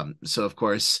 So of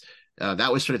course,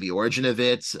 that was sort of the origin of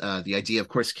it. The idea, of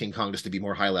course, King Kong just to be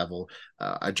more high level.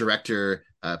 A director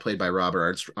played by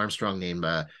Robert Armstrong named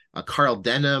Carl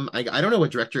Denham. I don't know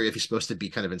what director, if he's supposed to be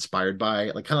kind of inspired by,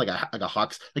 like kind of like a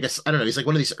Hawks, like I don't know. He's like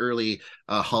one of these early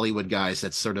Hollywood guys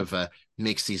that sort of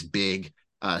makes these big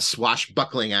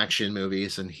swashbuckling action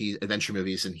movies and adventure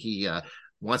movies, and he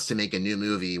wants to make a new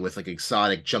movie with like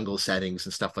exotic jungle settings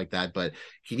and stuff like that, but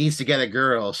he needs to get a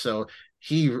girl, so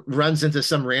he runs into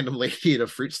some random lady at a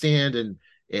fruit stand and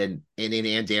in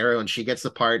Andero, and she gets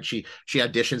the part. She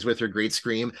auditions with her great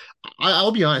scream.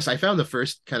 I'll be honest, I found the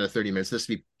first kind of 30 minutes this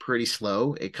to be pretty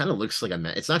slow. It kind of looks like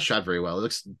it's not shot very well. It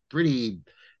looks pretty.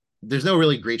 There's no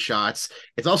really great shots.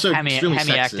 It's also extremely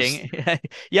Hammy sexist. acting.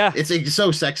 Yeah. It's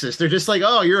so sexist. They're just like,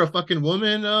 oh, you're a fucking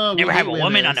woman. Oh, we Never hate have a women.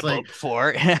 woman on It's a like, boat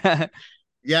before.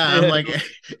 yeah, I'm like,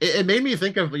 it made me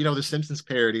think of the Simpsons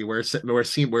parody where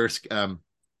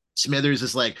Smithers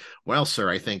is like, well, sir,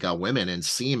 I think women and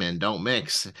semen don't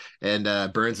mix,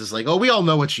 and Burns is like, oh, we all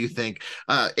know what you think.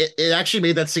 It actually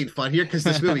made that scene fun here because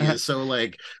this movie is so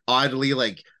like oddly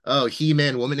like, oh,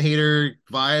 He-Man woman hater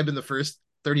vibe in the first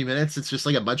 30 minutes. It's just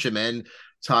like a bunch of men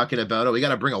talking about, oh, we got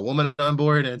to bring a woman on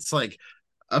board, and it's like,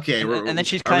 okay, And then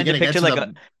she's are we kind of going to get depicted to like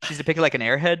the she's depicted like an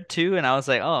airhead too, and I was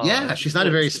like, oh, yeah, she's not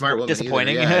a very it's smart woman either.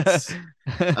 disappointing. Yeah, it's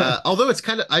although it's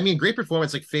kind of, I mean, great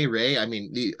performance like Fay Wray. I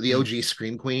mean, the Mm. OG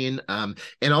Scream Queen,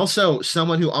 and also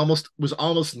someone who was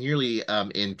almost nearly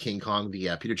in King Kong, the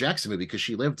Peter Jackson movie, because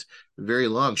she lived very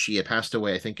long. She had passed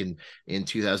away, I think, in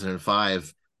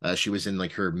 2005. She was in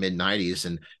like her mid 90s,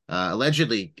 and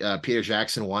allegedly Peter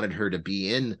Jackson wanted her to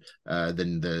be in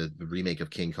the remake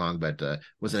of King Kong, but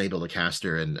wasn't able to cast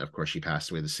her. And of course, she passed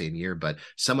away the same year. But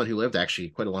someone who lived actually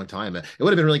quite a long time. It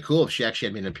would have been really cool if she actually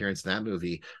had made an appearance in that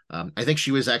movie. I think she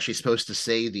was actually supposed to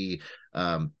say the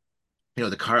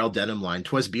Carl Denham line,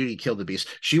 "'Twas beauty killed the beast."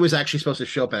 She was actually supposed to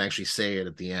show up and actually say it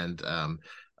at the end.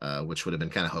 Which would have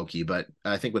been kind of hokey, but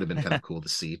I think would have been kind of cool to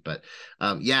see. But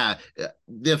yeah,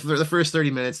 the first 30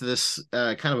 minutes of this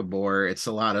kind of a bore. It's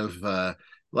a lot of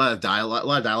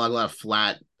dialogue, a lot of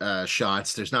flat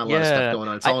shots. There's not a lot of stuff Yeah, going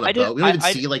on. It's all on a I did boat. We don't even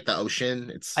see like the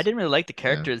ocean. I didn't really like the Yeah.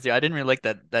 characters there. I didn't really like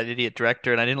that idiot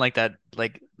director, and I didn't like that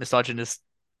like misogynist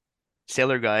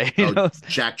sailor guy. Oh,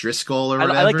 Jack Driscoll or I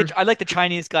like whatever. I like the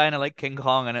Chinese guy, and I like King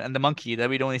Kong and the monkey that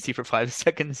we'd only see for 5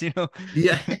 seconds.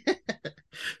 Yeah.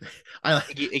 I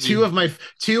Iggy.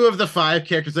 two of the five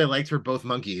characters I liked were both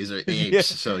monkeys or Yeah, apes.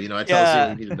 So it tells you what yeah.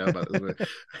 you need to know about this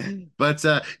movie. But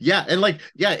yeah, and like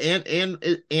yeah,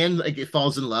 and like it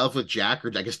falls in love with Jack,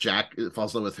 or I guess Jack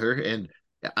falls in love with her, and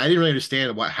I didn't really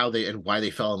understand why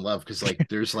they fell in love, because like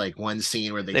there's like one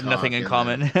scene where they They have nothing talk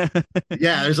in and then common.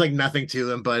 yeah, there's like nothing to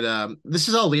them. But this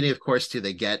is all leading, of course, to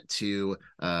they get to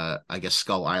I guess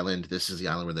Skull Island. This is the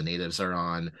island where the natives are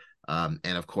on.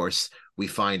 And of course we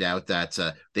find out that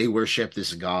they worship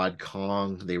this god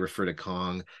Kong. They refer to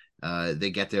Kong.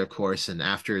 They get there, of course, and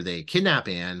after they kidnap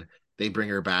Anne, they bring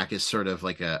her back as sort of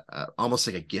like a almost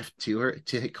like a gift to her,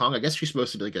 to Kong. I guess she's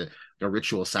supposed to be like a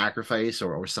ritual sacrifice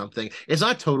or something. It's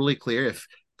not totally clear if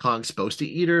Kong's supposed to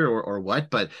eat her or what,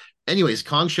 but anyways,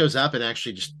 Kong shows up and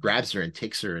actually just grabs her and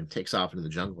takes off into the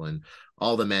jungle, and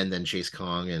all the men then chase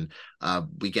Kong, and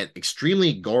we get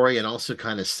extremely gory and also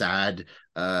kind of sad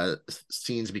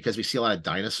scenes because we see a lot of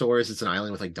dinosaurs. It's an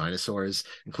island with like dinosaurs,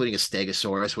 including a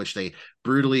stegosaurus, which they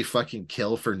brutally fucking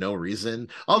kill for no reason.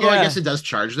 Although I guess Yeah. it does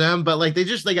charge them, but like they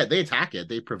attack it,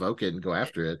 they provoke it and go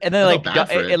after it. And then I felt like bad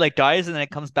for it it. like dies and then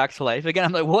it comes back to life again.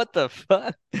 I'm like, what the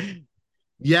fuck?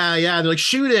 Yeah, they're like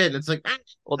shoot it, and it's like ah.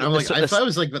 Well, I'm like I thought I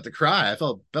was like about to cry. I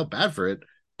felt bad for it.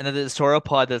 and then the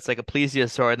sauropod that's like a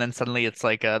plesiosaur, and then suddenly it's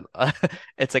like a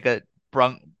it's like a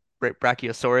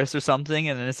brachiosaurus or something,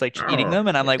 and then it's like eating them,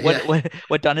 and I'm like, Yeah,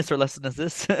 what dinosaur lesson is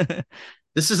this?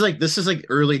 this is like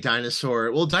early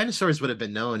dinosaur. Well, dinosaurs would have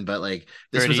been known, but like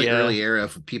this was Already, like early era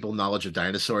of people knowledge of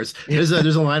dinosaurs. There's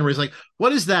a line where he's like,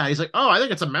 "What is that?" He's like, "Oh, I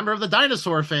think it's a member of the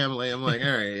dinosaur family." I'm like, "All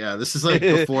right, yeah." This is like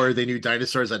before they knew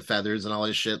dinosaurs had feathers and all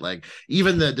this shit. Like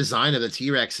even the design of the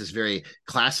T-Rex is very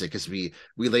classic, because we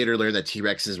later learned that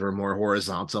T-Rexes were more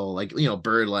horizontal, like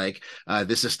bird like.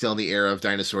 This is still in the era of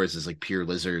dinosaurs as like pure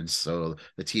lizards, so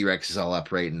the T-Rex is all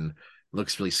upright and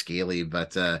looks really scaly,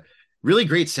 but really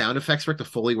great sound effects work, the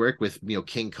Foley work with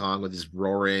King Kong with his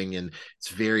roaring, and it's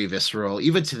very visceral.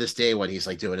 Even to this day, when he's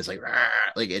like doing, it's like "Rah!"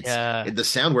 Like yeah. the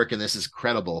sound work in this is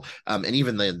incredible. And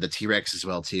even the T Rex as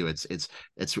well too.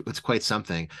 It's quite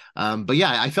something. But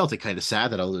yeah, I felt it kind of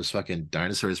sad that all those fucking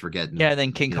dinosaurs were getting Yeah,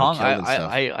 then King Kong, killed and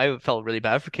stuff. I felt really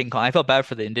bad for King Kong. I felt bad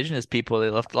for the indigenous people. They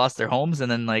lost their homes,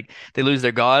 and then like they lose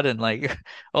their god, and like,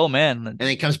 oh man, And then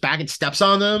he comes back and steps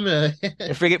on them. the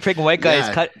freaking white guy is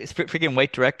Yeah, cut. Freaking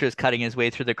white director is cutting his way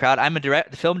through the crowd. I'm a the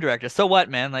film director. So what,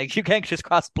 man? Like you can't just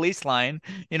cross police line,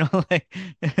 like.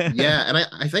 yeah, and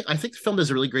I think the film does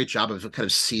a really great job of kind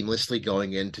of seamlessly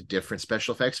going into different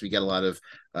special effects. We get a lot of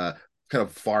uh kind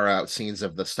of far out scenes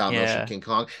of the stop motion Yeah. King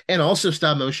Kong, and also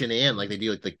stop motion, and like they do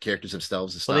like the characters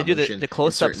themselves, the Well, they stop do the motion the in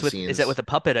close-ups certain with is that scenes. with a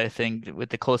puppet, I think, with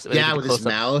the close they Yeah, did the with his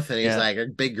close-ups. mouth, and he's Yeah. like a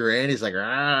big grin. He's like,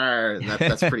 "Rawr," and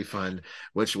that's pretty fun,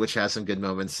 which has some good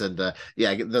moments. And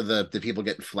yeah, the people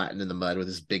getting flattened in the mud with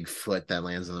his big foot that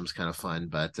lands on them is kind of fun.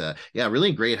 But yeah,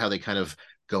 really great how they kind of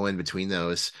go in between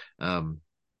those.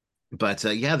 But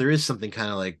yeah, there is something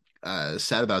kind of like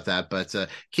sad about that. But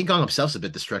King Kong himself's a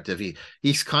bit destructive.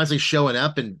 He's constantly showing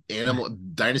up, and animal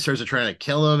dinosaurs are trying to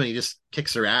kill him, and he just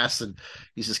kicks their ass, and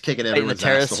he's just kicking Fighting the everyone's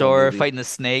ass the whole pterosaur, movie. fighting the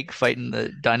snake, fighting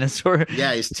the dinosaur.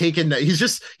 Yeah,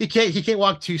 he can't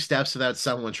walk two steps without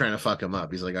someone trying to fuck him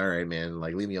up. He's like, all right, man,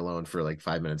 like leave me alone for like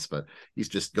 5 minutes, but he's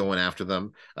just going after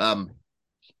them.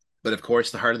 But of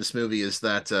course, the heart of this movie is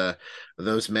that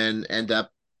those men end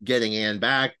up getting Anne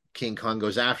back. King Kong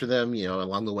goes after them,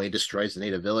 along the way, destroys the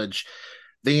native village.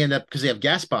 They end up, because they have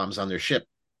gas bombs on their ship,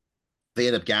 they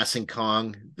end up gassing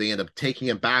Kong. They end up taking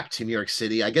him back to New York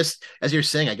City. I guess, as you're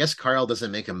saying, I guess Carl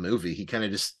doesn't make a movie. He kind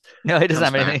of just No, he doesn't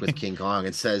comes have back with anything. King Kong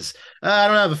and says, I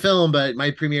don't have a film, but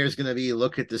my premiere is going to be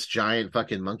look at this giant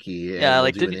fucking monkey, and Yeah, we'll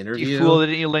like do an did you fool? interview.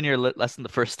 Didn't you learn your lesson the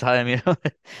first time?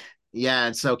 Yeah,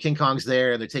 and so King Kong's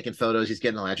there, and they're taking photos. He's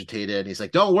getting all agitated. And he's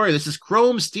like, "Don't worry, this is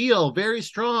chrome steel, very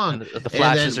strong." And the And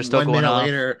flashes are then still one going minute off.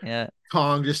 later, Yeah.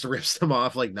 Kong just rips them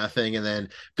off like nothing, and then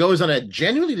goes on a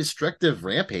genuinely destructive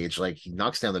rampage. Like he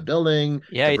knocks down the building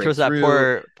Yeah, to he break throws that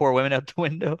through. poor women out the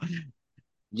window.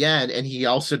 Yeah, and he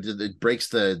also breaks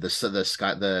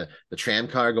the tram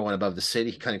car going above the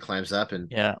city. He kind of climbs up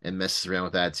Yeah. and messes around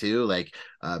with that too. Like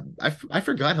I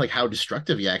forgot like how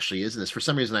destructive he actually is in this. For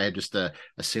some reason, I had just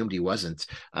assumed he wasn't.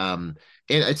 And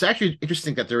it's actually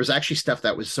interesting that there was actually stuff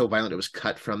that was so violent it was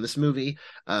cut from this movie.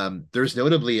 There's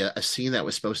notably a scene that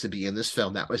was supposed to be in this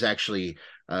film that was actually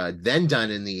then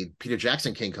done in the Peter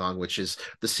Jackson King Kong, which is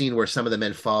the scene where some of the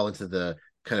men fall into the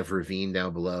kind of ravine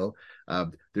down below.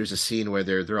 There's a scene where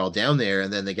they're all down there,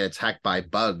 and then they get attacked by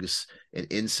bugs and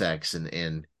insects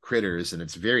and critters, and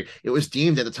it was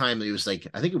deemed at the time, it was like,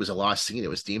 I think it was a lost scene. It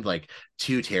was deemed like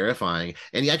too terrifying.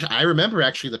 And I remember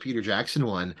actually the Peter Jackson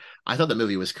one, I thought the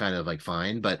movie was kind of like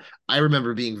fine, but I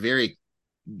remember being very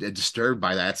disturbed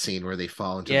by that scene where they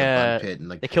fall into the bug Yeah. pit, and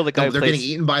like They killed the guy who they're getting plays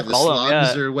eaten by the Gollum.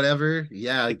 slugs Yeah. or whatever.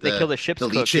 Yeah, like They the killed the ship's the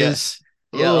cook. Yeah. leeches.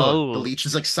 Yeah. Oh, the Oh, leech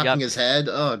is like sucking yuck. his head.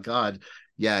 Oh God.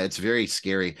 Yeah, it's very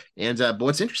scary. And but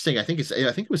what's interesting, I think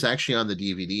it was actually on the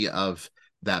DVD of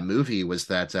that movie was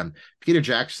that Peter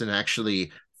Jackson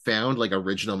actually found like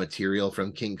original material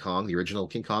from King Kong, the original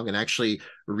King Kong, and actually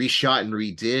reshot and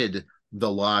redid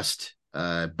the lost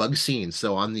bug scene.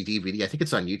 So on the DVD, I think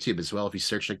it's on YouTube as well. If you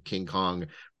search like King Kong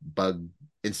bug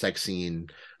insect scene,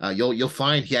 you'll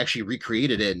find he actually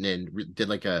recreated it and did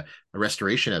like a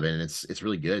restoration of it, and it's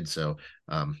really good. So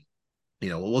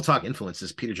we'll talk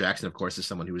influences. Peter Jackson, of course, is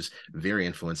someone who was very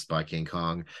influenced by King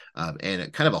Kong,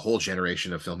 and kind of a whole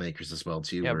generation of filmmakers as well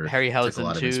too, Yeah, where took a Harryhausen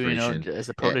lot of too, inspiration. as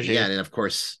a Yeah, protege. and of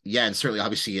course, yeah, and certainly,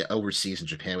 obviously, overseas in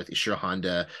Japan with Ishiro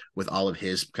Honda, with all of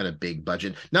his kind of big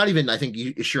budget. Not even, I think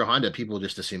Ishiro Honda, people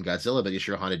just assume Godzilla, but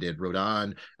Ishiro Honda did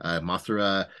Rodan,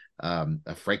 Mothra,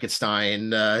 Frankenstein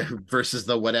versus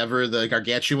the whatever the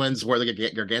Gargantuans were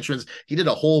the Gargantuans. He did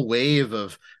a whole wave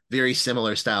of very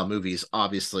similar style movies,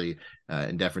 obviously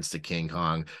in deference to King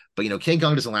Kong. But King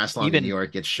Kong doesn't last long in New Even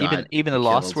York, gets even shot even the and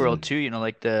Lost killed, World and too,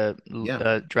 like the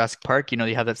yeah. Jurassic Park, you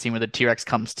have that scene where the T-Rex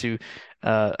comes to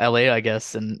LA, I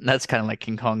guess, and that's kind of like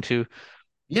King Kong too.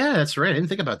 Yeah, that's right. I didn't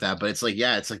think about that, but it's like,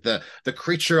 yeah, it's like the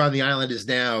creature on the island is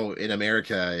now in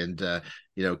America,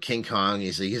 and King Kong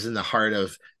is he's in the heart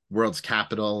of world's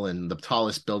capital and the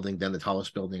tallest building, then the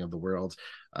tallest building of the world.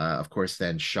 Of course,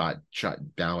 then shot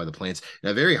down by the planes. In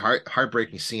a very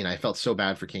heartbreaking scene. I felt so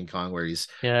bad for King Kong, where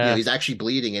Yeah. he's actually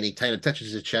bleeding, and he kind of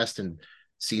touches his chest and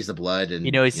sees the blood, and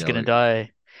He's gonna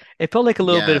die. It felt like a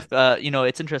little bit yeah. of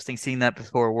it's interesting seeing that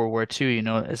before World War II,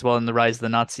 as well in the rise of the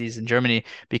Nazis in Germany,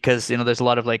 because there's a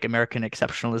lot of like American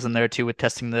exceptionalism there too with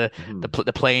testing Mhm.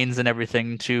 the planes and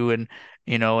everything too, and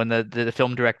and the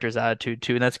film director's attitude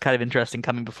too, and that's kind of interesting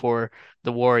coming before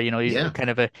the war. Yeah. Kind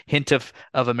of a hint of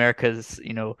America's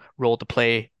role to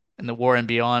play in the war and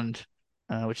beyond,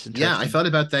 which is Yeah, I interesting. thought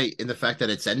about that in the fact that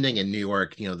it's ending in New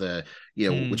York,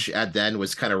 Mm, which at then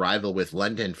was kind of rival with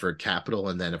London for capital.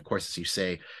 And then, of course, as you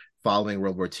say, following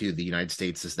World War II, the United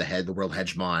States is the world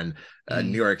hegemon, New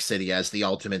mm. York City as the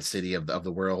ultimate city of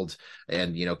the world.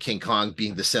 And, King Kong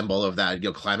being the symbol of that,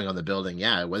 climbing on the building.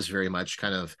 Yeah, it was very much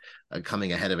kind of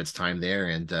coming ahead of its time there.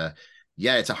 And,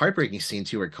 yeah, it's a heartbreaking scene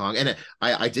too, where Kong and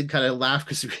I did kind of laugh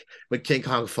because when King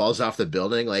Kong falls off the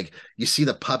building, like you see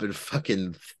the puppet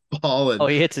fucking fall Oh, and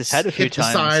he hits his head a few hit the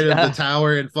times. side of the Yeah.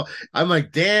 tower and fall. I'm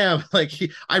like, damn! Like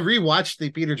I rewatched the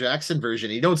Peter Jackson version.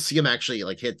 You don't see him actually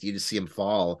like hit; you just see him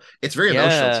fall. It's very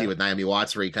emotional too Yeah. with Naomi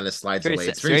Watts, where he kind of slides away. It's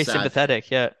It's very very sad. sympathetic.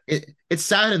 Yeah. It's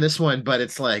sad in this one, but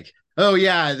it's like, oh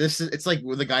yeah, it's like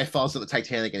when the guy falls to the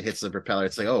Titanic and hits the propeller.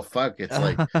 It's like, oh fuck! It's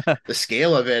like the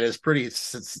scale of it is pretty.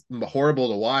 It's horrible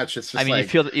to watch. It's I just mean,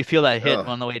 like, you feel that hit oh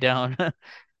on the way down.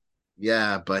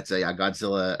 yeah, but yeah,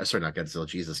 Godzilla, sorry, not Godzilla,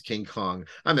 Jesus, King Kong.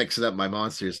 I'm mixing up my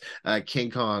monsters. King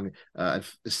Kong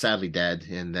is sadly dead,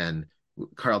 and then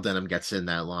Carl Denham gets in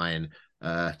that line.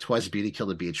 Twas beauty killed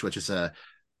the beach, which is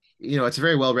it's a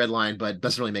very well read line, but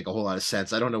doesn't really make a whole lot of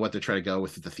sense. I don't know what they're trying to go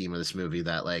with the theme of this movie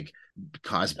that like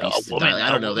cause beasts to die. Like, I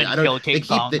A don't know. woman I don't. killed They King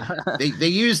keep Kong. they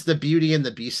use the beauty and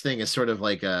the beast thing as sort of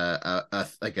like a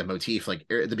motif. Like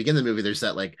at the beginning of the movie, there's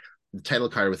that like title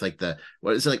card with like the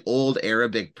what is it like old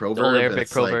Arabic The old proverb, and Arabic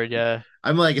it's like proverb. Yeah.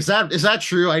 I'm like, is that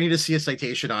true? I need to see a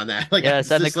citation on that. Like, Yeah. Is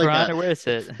that is in the this like Quran a or where is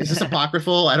it? is this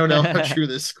apocryphal? I don't know how true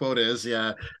this quote is.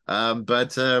 Yeah.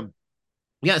 But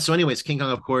yeah. So, anyways, King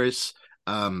Kong, of course,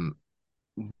 um,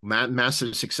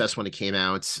 massive success when it came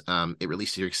out. It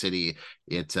released in New York City.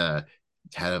 It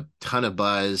had a ton of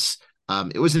buzz.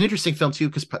 It was an interesting film too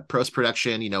because post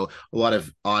production, a lot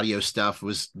of audio stuff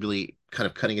was really kind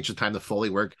of cutting edge at the time. The Foley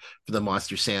work for the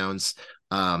monster sounds.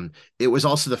 It was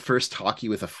also the first talkie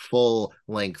with a full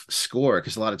length score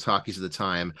because a lot of talkies at the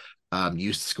time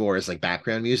used score as like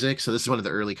background music. So this is one of the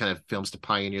early kind of films to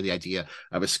pioneer the idea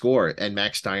of a score. And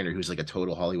Max Steiner, who's like a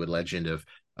total Hollywood legend of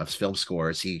film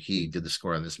scores, he did the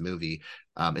score on this movie.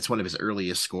 It's one of his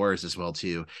earliest scores as well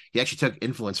too. He actually took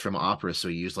influence from opera, so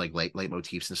he used like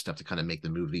leitmotifs and stuff to kind of make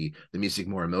the music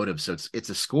more emotive. So it's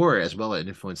a score as well, an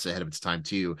influence ahead of its time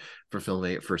too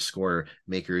for score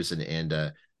makers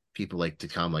and people like to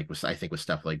come like with I think with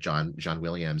stuff like John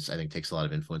Williams. I think takes a lot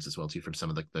of influence as well too from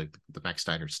some of the Max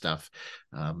Steiner stuff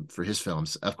for his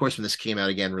films. Of course, when this came out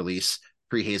again, release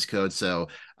pre Hays Code, so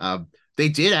they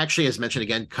did actually, as mentioned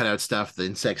again, cut out stuff, the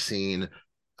insect scene,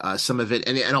 some of it,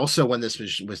 and also when this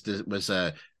was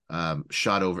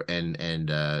shot over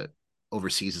and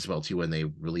overseas as well too. When they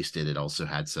released it, it also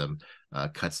had some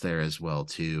cuts there as well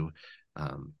too.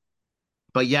 Um,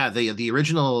 but yeah, the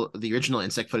original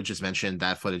insect footage is mentioned.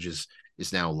 That footage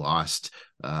is now lost.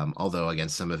 Although again,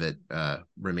 some of it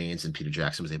remains, and Peter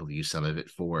Jackson was able to use some of it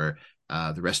for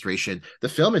the restoration. The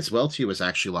film as well too was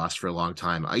actually lost for a long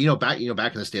time. Back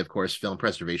in this day, of course, film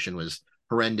preservation was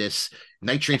horrendous.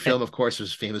 Nitrate film, of course,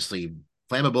 was famously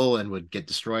flammable and would get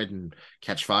destroyed and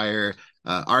catch fire.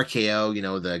 RKO,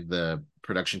 the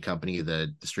production company,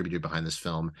 the distributor behind this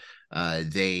film,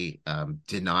 they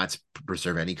did not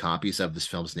preserve any copies of this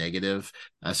film's negative.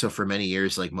 So for many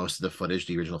years, like most of the footage,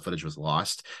 the original footage was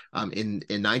lost. In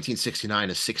 1969,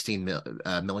 a 16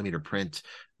 millimeter print,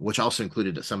 which also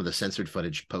included some of the censored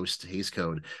footage post Hays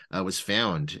Code, was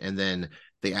found, and then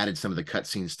they added some of the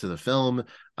cutscenes to the film.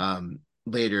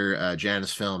 Later,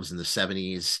 Janus Films in the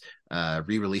 70s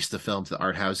re-released the film to the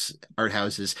art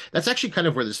houses. That's actually kind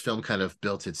of where this film kind of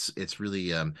built its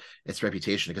really its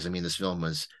reputation, because I mean, this film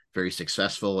was very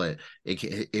successful.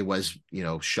 It was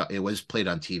shot, it was played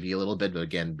on TV a little bit, but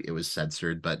again, it was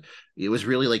censored. But it was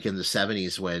really like in the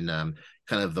 70s when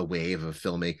kind of the wave of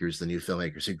filmmakers, the new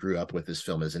filmmakers who grew up with this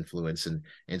film as influence and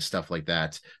stuff like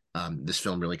that. This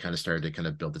film really kind of started to kind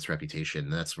of build its reputation.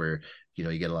 And that's where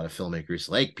you get a lot of filmmakers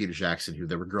like Peter Jackson, who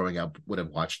they were growing up, would have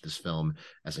watched this film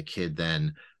as a kid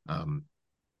then. And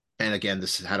again,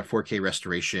 this had a 4K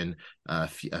restoration a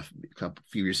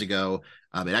few years ago.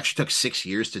 It actually took 6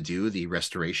 years to do the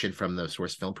restoration from the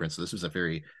source film print. So this was a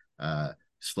very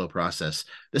slow process.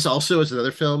 This also is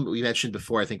another film we mentioned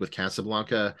before. I think with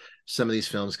Casablanca, some of these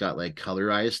films got like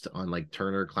colorized on like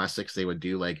Turner Classics. They would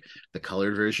do like the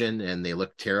colored version and they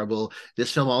look terrible.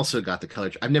 This film also got the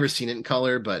color. I've never seen it in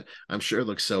color, but I'm sure it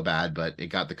looks so bad, but it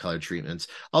got the color treatments.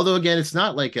 Although again, it's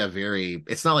not like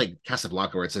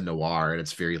Casablanca where it's a noir and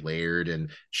it's very layered and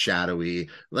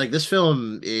shadowy. Like this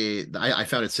film, I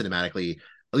found it cinematically,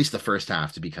 at least the first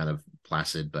half, to be kind of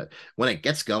placid, but when it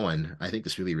gets going, I think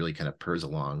this movie really kind of purrs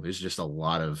along. There's just a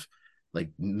lot of like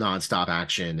nonstop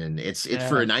action, and it's for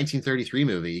a 1933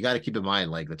 movie. You got to keep in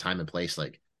mind like the time and place,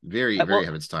 like very Well, ahead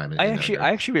of its time. I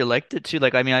actually really liked it too.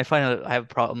 Like, I mean, I find I have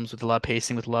problems with a lot of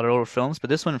pacing with a lot of older films, but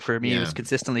this one for me was Yeah,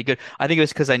 consistently good. I think it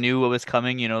was because I knew what was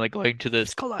coming, like going to the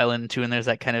Skull Island too, and there's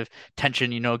that kind of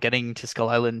tension, getting to Skull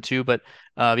Island too. But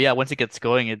yeah, once it gets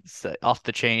going, it's off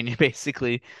the chain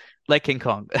basically, like King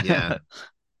Kong. yeah.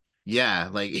 Yeah,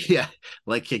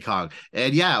 like King Kong.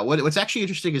 And yeah, what's actually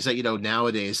interesting is that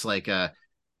nowadays, like the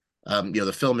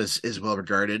film is well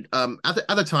regarded. At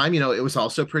the time, it was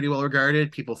also pretty well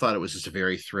regarded. People thought it was just a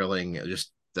very thrilling,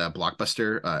 just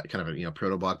blockbuster, kind of a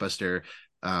proto blockbuster.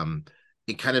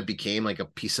 It kind of became like a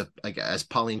piece of, like, as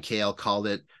Pauline Kael called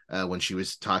it when she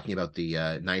was talking about the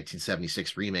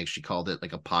 1976 remake, she called it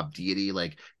like a pop deity.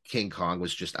 Like King Kong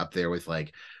was just up there with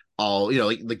like all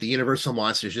like the Universal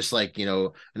monsters, just like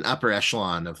an upper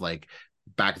echelon of like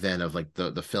back then of like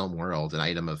the film world, an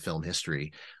item of film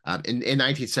history. In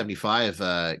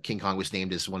 1975, King Kong was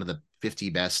named as one of the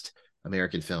 50 best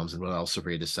American films and was also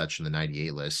rated as such in the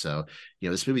 98 list. So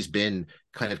this movie's been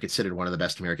kind of considered one of the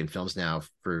best American films now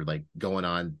for like going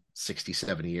on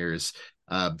 67 years,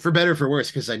 for better or for worse,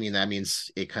 because I mean that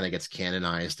means it kind of gets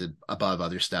canonized above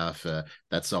other stuff.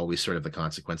 That's always sort of the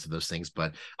consequence of those things,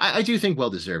 but I do think well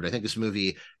deserved. I think this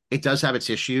movie, it does have its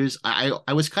issues.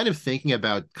 I was kind of thinking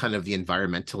about kind of the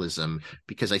environmentalism,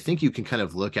 because I think you can kind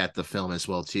of look at the film as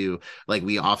well too. Like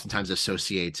we oftentimes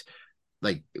associate,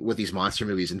 like with these monster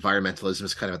movies, environmentalism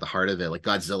is kind of at the heart of it. Like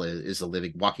Godzilla is a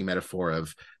living, walking metaphor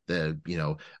of the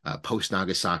post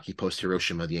Nagasaki, post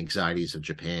Hiroshima, the anxieties of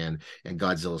Japan, and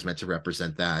Godzilla is meant to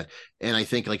represent that. And I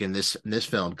think like in this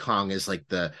film, Kong is like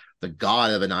the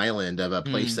god of an island, of a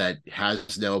place that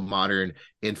has no modern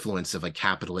influence of like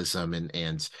capitalism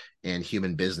and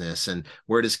human business. And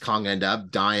where does Kong end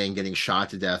up? Dying, getting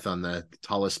shot to death on the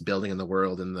tallest building in the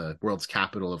world, in the world's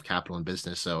capital of capital and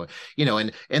business. So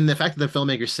and the fact that the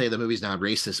filmmakers say the movie's not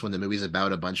racist when the movie's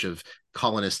about a bunch of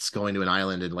colonists going to an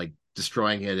island and like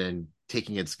destroying it and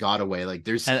taking its god away, like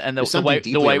there's And something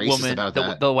deeply racist about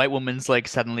that. the white woman's like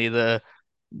suddenly the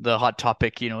hot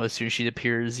topic, as soon as she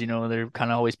appears, they're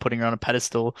kind of always putting her on a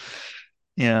pedestal.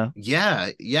 Yeah. Yeah,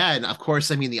 and of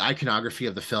course, I mean the iconography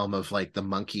of the film of like the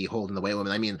monkey holding the white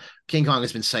woman. I mean, King Kong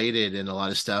has been cited in a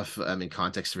lot of stuff in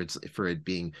context for it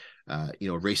being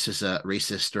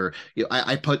racist, or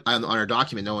I put on our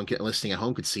document, no one listening at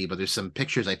home could see, but there's some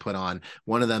pictures I put on.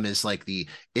 One of them is like the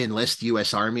enlist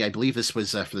U.S. Army. I believe this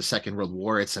was for the Second World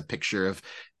War. It's a picture of,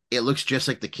 it looks just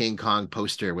like the King Kong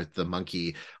poster with the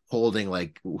monkey holding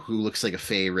like who looks like a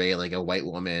Fay Ray, like a white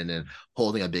woman, and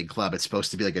holding a big club. It's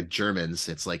supposed to be like a Germans.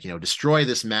 It's like, destroy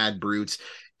this mad brute.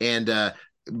 And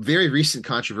very recent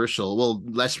controversial, well,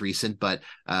 less recent, but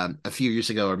a few years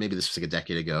ago, or maybe this was like a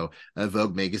decade ago,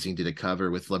 Vogue magazine did a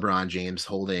cover with LeBron James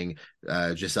holding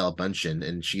Gisele Bundchen,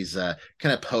 and she's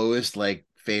kind of posed like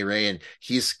Fay Ray, and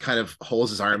he's kind of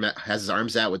has his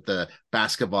arms out with the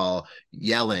basketball,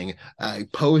 yelling,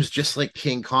 posed just like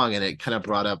King Kong, and it kind of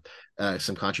brought up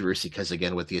some controversy because,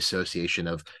 again, with the association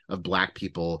of Black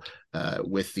people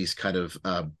with these kind of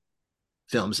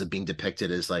films of being depicted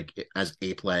as like as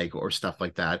ape-leg or stuff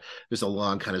like that. There's a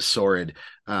long kind of sordid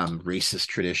racist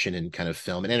tradition in kind of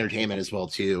film and entertainment as well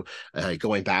too,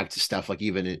 going back to stuff like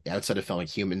even outside of film like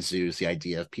Human Zoos, the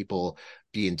idea of people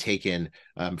being taken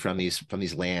from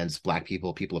these lands, Black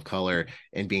people, people of color,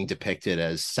 and being depicted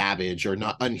as savage or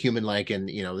not unhuman like, and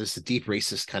there's a deep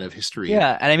racist kind of history.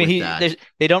 Yeah, and I mean with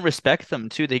they don't respect them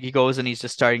too. He goes and he's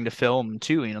just starting to film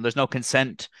too. There's no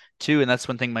consent too, and that's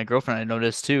one thing my girlfriend and I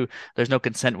noticed too. There's no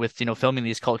consent with filming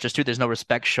these cultures too. There's no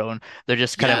respect shown. They're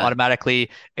just kind of automatically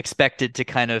expected to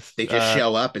kind of they just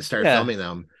show up and start filming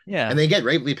them. Yeah, and they get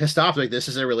rightly pissed off. Like, this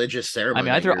is a religious ceremony.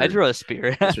 I mean, I throw a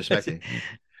spear. Disrespecting.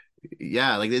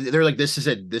 Yeah, like they're like, this is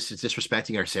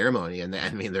disrespecting our ceremony, and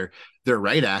I mean they're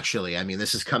right, actually. I mean,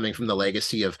 this is coming from the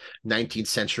legacy of 19th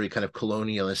century kind of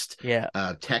colonialist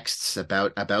texts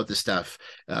about this stuff,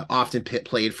 often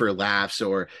played for laughs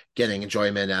or getting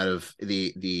enjoyment out of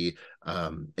the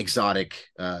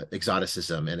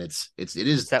exoticism, and it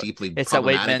is deeply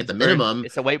problematic at the minimum.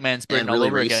 It's a white man's burden all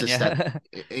over again. Yeah.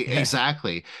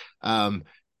 Exactly. And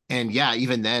yeah,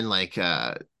 even then, like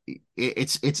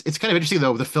it's kind of interesting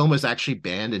though. The film was actually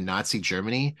banned in Nazi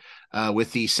Germany,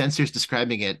 with the censors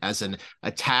describing it as an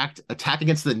attack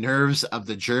against the nerves of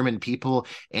the German people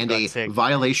and a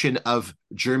violation of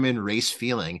German race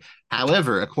feeling.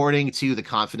 However, according to the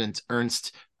confident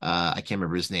Ernst, I can't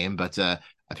remember his name, but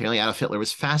apparently Adolf Hitler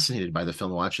was fascinated by the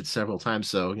film, watched it several times.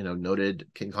 So, noted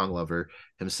King Kong lover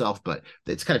himself. But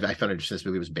it's kind of, I found it interesting this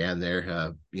movie was banned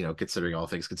there, considering all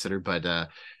things considered. But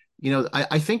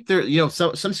I think there,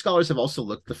 some scholars have also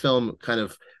looked at the film kind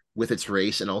of with its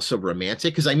race and also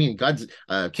romantic, because I mean,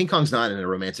 King Kong's not in a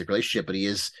romantic relationship, but he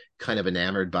is kind of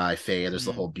enamored by Faye, and there's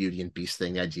the whole Beauty and Beast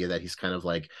thing, the idea that he's kind of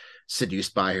like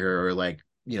seduced by her or like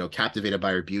captivated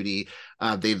by her beauty.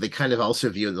 They kind of also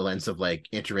view in the lens of like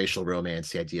interracial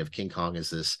romance, the idea of King Kong as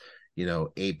this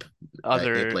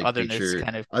ape-like creature,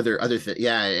 kind of other thing.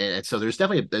 Yeah, and so there's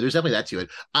definitely that to it.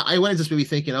 I went into this movie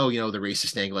thinking, the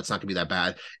racist angle, it's not gonna be that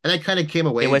bad, and I kind of came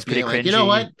away being like, you know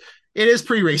what, it is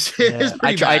pretty racist. Yeah. It is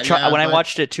pretty bad. When I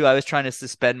watched it too, I was trying to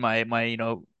suspend my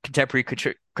contemporary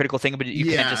critical thing, but you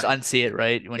can't just unsee it,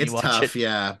 right? When you watch tough, it.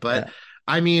 Yeah, but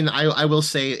I mean, I will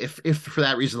say, if for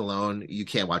that reason alone you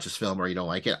can't watch this film or you don't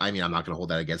like it, I mean, I'm not going to hold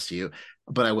that against you.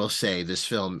 But I will say this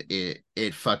film,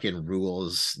 it fucking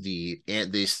rules. The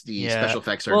special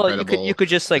effects are incredible. You could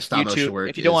just like YouTube,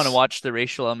 if you don't want to watch the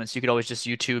racial elements, you could always just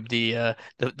YouTube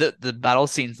the battle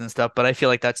scenes and stuff. But I feel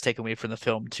like that's taken away from the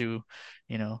film too.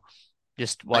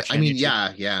 Just watching. I mean,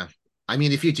 yeah. I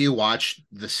mean, if you do watch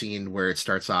the scene where it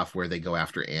starts off where they go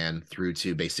after Anne through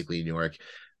to basically New York,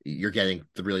 you're getting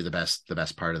the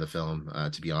best part of the film.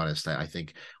 To be honest, I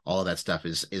think all of that stuff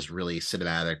is really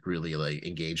cinematic, really like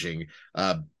engaging,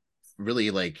 really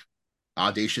like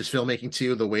audacious filmmaking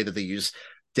too. The way that they use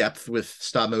depth with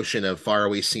stop motion of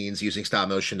faraway scenes, using stop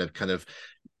motion to kind of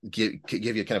give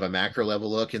you kind of a macro level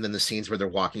look, and then the scenes where they're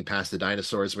walking past the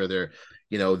dinosaurs, where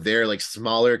they're like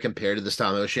smaller compared to the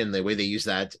stop motion. The way they use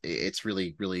that, it's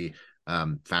really, really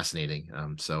fascinating.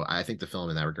 So I think the film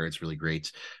in that regard is really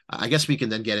great. I guess we can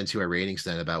then get into our ratings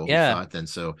then about what we thought then.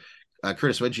 So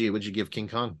Curtis, what'd you give King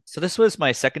Kong? So this was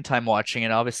my second time watching it.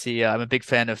 Obviously, I'm a big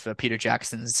fan of Peter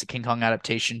Jackson's King Kong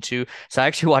adaptation too. So I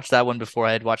actually watched that one before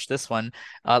I had watched this one.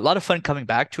 A lot of fun coming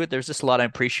back to it. There's just a lot I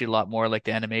appreciate a lot more, like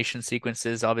the animation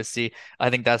sequences. Obviously,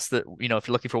 I think that's if you're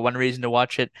looking for one reason to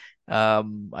watch it,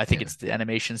 I think it's the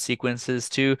animation sequences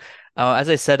too. As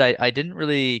I said, I didn't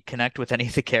really connect with any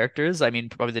of the characters. I mean,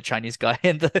 probably the Chinese guy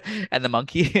and the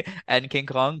monkey and King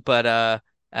Kong, but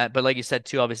like you said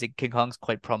too, obviously King Kong's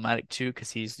quite problematic too,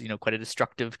 because he's quite a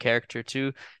destructive character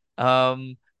too.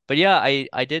 But yeah,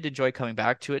 I did enjoy coming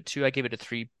back to it too. I gave it a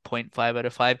 3.5 out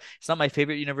of 5. It's not my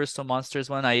favorite Universal Monsters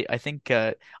one. I think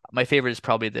my favorite is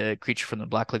probably the Creature from the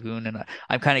Black Lagoon, and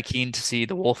I'm kind of keen to see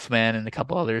the Wolfman and a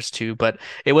couple others too. But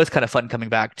it was kind of fun coming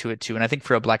back to it too. And I think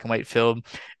for a black and white film,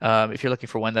 if you're looking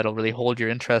for one that'll really hold your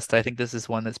interest, I think this is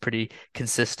one that's pretty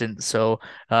consistent. So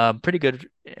pretty good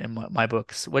in my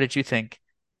books. What did you think?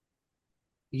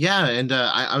 Yeah, and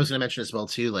I was going to mention as well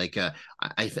too. Like, I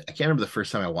can't remember the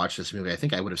first time I watched this movie. I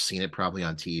think I would have seen it probably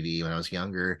on TV when I was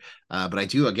younger. But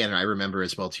I remember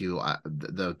as well too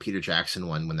the Peter Jackson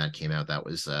one when that came out. That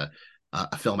was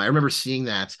a film. I remember seeing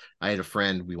that. I had a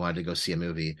friend, we wanted to go see a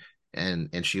movie, and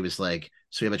she was like,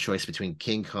 so we have a choice between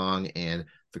King Kong and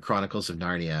the Chronicles of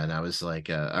Narnia. And I was like,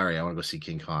 all right, I want to go see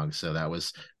King Kong. So that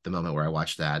was the moment where I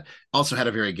watched that. Also had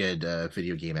a very good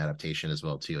video game adaptation as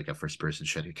well too, like a first person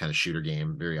kind of shooter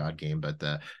game, very odd game. But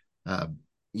uh,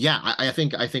 yeah, I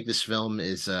think this film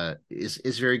is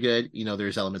very good. You know,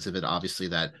 there's elements of it obviously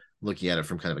that, looking at it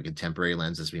from kind of a contemporary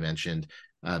lens, as we mentioned,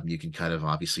 you can kind of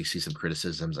obviously see some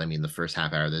criticisms. I mean, the first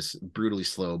half hour of this, brutally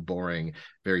slow, boring,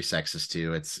 very sexist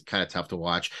too. It's kind of tough to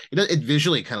watch. It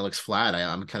visually kind of looks flat.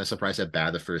 I'm kind of surprised how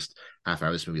bad the first half hour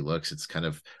of this movie looks. It's kind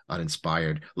of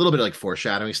uninspired, a little bit of like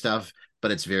foreshadowing stuff,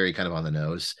 but it's very kind of on the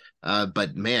nose.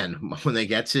 But man, when they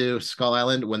get to Skull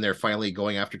Island, when they're finally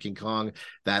going after King Kong,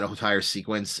 that entire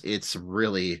sequence, it's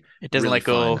really, It doesn't really let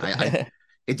go. fun.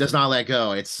 It does not let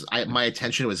go. My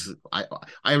attention was,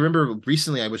 I remember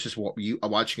recently I was just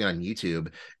watching it on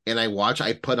YouTube, and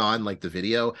I put on like the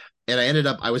video, and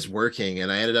I was working,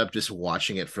 and I ended up just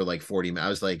watching it for like 40 minutes. I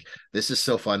was like, this is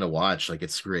so fun to watch. Like,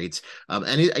 it's great.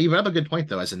 And you brought up a good point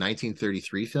though. As a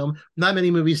 1933 film, not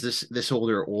many movies this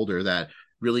older that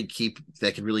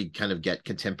can really kind of get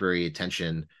contemporary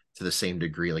attention to the same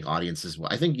degree, like audiences.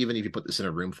 I think even if you put this in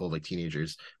a room full of like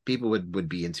teenagers, people would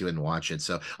be into it and watch it.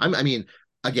 So I mean,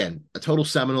 again, a total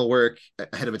seminal work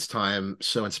ahead of its time,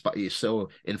 so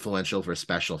influential for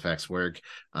special effects work.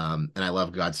 And I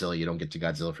love Godzilla. You don't get to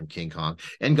Godzilla from King Kong,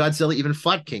 and Godzilla even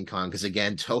fought King Kong because,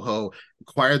 again, Toho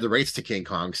acquired the rights to King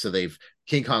Kong, so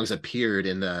King Kong's appeared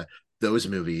in those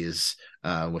movies,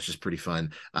 which is pretty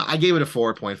fun. I gave it a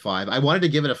 4.5. I wanted to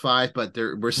give it a 5, but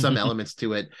there were some elements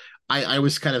to it. I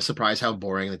was kind of surprised how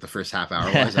boring like the first half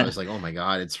hour was. I was like, oh my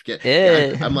God,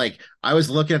 I'm like, I was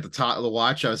looking at the top of the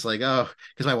watch. I was like, oh,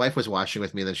 because my wife was watching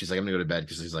with me. And then she's like, I'm gonna go to bed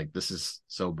because she's like, this is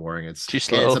so boring. It's Too it's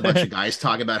slow. a bunch of guys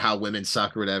talking about how women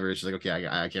suck or whatever. She's like, okay,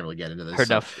 I can't really get into this. Heard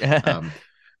So, enough.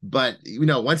 but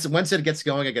once it gets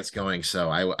going, it gets going. So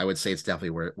I would say it's definitely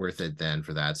worth it then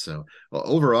for that. So, well,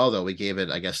 overall though, we gave it,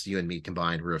 I guess you and me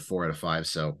combined, we're a 4 out of 5.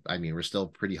 So I mean, we're still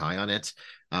pretty high on it.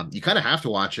 You kind of have to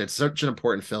watch it. It's such an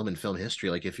important film in film history.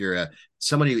 Like if you're a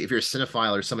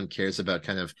cinephile or someone cares about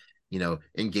kind of,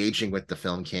 engaging with the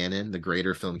film canon, the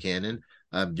greater film canon,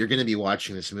 you're going to be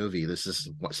watching this movie. This is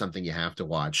something you have to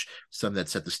watch. Something that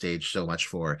set the stage so much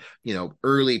for,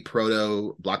 early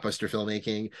proto blockbuster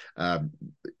filmmaking,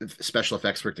 special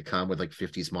effects work to come with like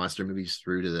 50s monster movies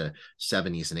through to the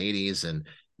 70s and 80s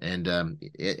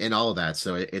and all of that.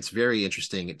 So it's very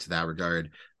interesting to that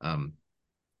regard.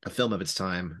 A film of its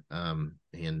time,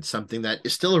 and something that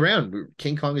is still around.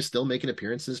 King Kong is still making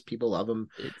appearances. People love him.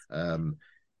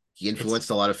 He influenced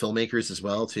a lot of filmmakers as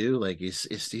well too. Like he's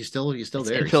still there. He's still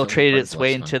Infiltrated part of its the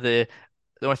way lexicon. into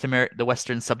the the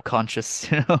Western subconscious,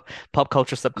 pop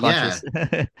culture Yeah,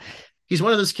 subconscious. he's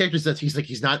one of those characters that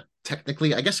he's not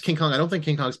technically, I guess, King Kong. I don't think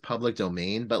King Kong's public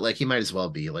domain, but like he might as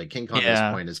well be. Like King Kong at this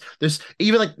Yeah. point is, there's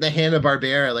even like the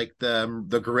Hanna-Barbera, like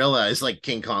the gorilla is like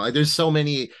King Kong. Like there's so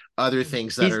many other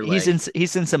things that are like,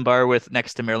 He's in some bar with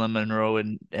next to Marilyn Monroe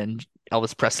and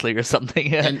Elvis Presley or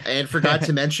something. and forgot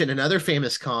to mention another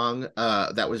famous Kong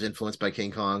that was influenced by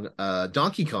King Kong.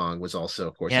 Donkey Kong was also,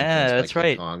 of course, Yeah, influenced by that's King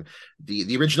right. Kong.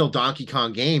 The original Donkey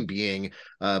Kong game being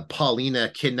Paulina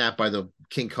kidnapped by the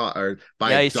King Kong, or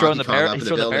by Yeah, Donkey Kong up in he's the throwing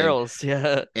the building, barrels.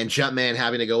 Yeah. and Jumpman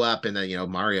having to go up, and then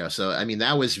Mario. So I mean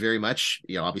that was very much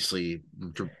obviously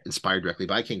inspired directly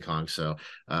by King Kong. So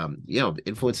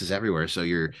influences everywhere. So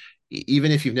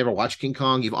even if you've never watched King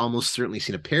Kong, you've almost certainly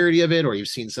seen a parody of it, or you've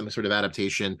seen some sort of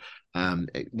adaptation.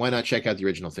 Why not check out the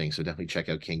original thing? So definitely check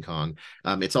out King Kong.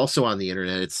 It's also on the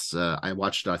internet. It's I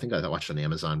think I watched on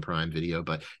Amazon Prime Video,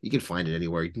 but you can find it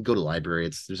anywhere. You can go to the library.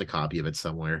 There's a copy of it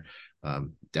somewhere.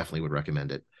 Definitely would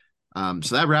recommend it.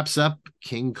 So that wraps up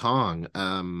King Kong.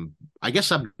 I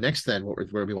guess up next, then, what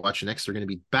we're be watching next, we're going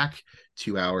to be back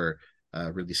to our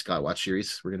Ridley Scott watch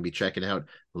series. We're going to be checking out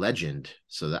Legend.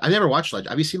 So I never watched Legend.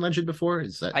 Have you seen Legend before? I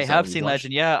Is that have what you've seen watched?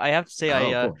 Legend. Yeah, I have to say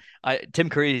Oh, cool. Tim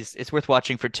Curry's it's worth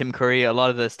watching for Tim Curry. A lot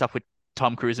of the stuff with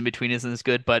Tom Cruise in between isn't as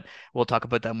good, but we'll talk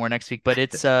about that more next week. But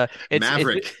it's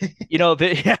Maverick.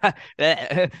 yeah,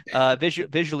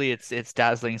 visually it's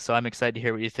dazzling. So I'm excited to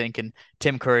hear what you think. And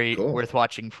Tim Curry Cool. worth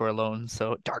watching for alone.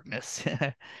 So Darkness.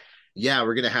 Yeah,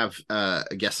 we're gonna have a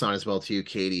guest on as well too,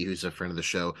 Katie, who's a friend of the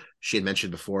show. She had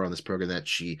mentioned before on this program that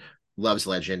she loves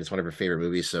Legend. It's one of her favorite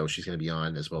movies, so she's gonna be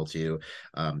on as well too.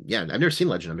 Yeah, I've never seen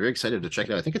Legend. I'm very excited to check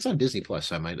it out. I think it's on Disney Plus,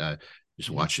 so I might just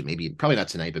Mhm. watch it. Maybe probably not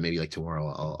tonight, but maybe like tomorrow.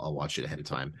 I'll watch it ahead of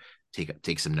time.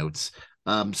 Take some notes.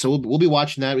 So we'll be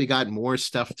watching that. We got more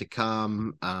stuff to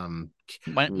come.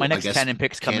 My I next guess canon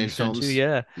pick's coming canon soon too. films.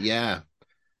 Yeah. Yeah,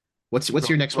 What's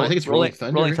your next one? I think it's Rolling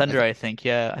Rolling Thunder. Thunder, I think.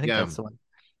 Yeah, I think Yeah. that's the one.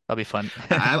 That'll be fun.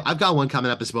 I've got one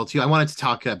coming up as well too. I wanted to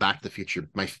talk Back to the Future.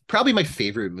 Probably my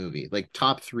favorite movie, like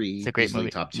top It's a three, great easily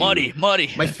movie. top two. Muddy.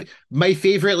 My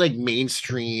favorite like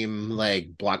mainstream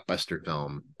like blockbuster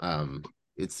film.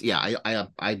 It's yeah.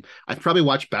 I've probably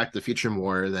watched Back to the Future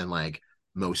more than like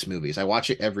most movies. I watch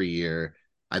it every year.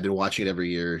 I've been watching it every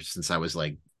year since I was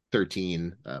like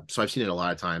 13. So I've seen it a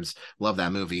lot of times. Love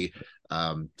that movie.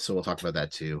 So we'll talk about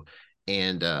that too.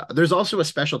 And there's also a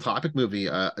special topic movie,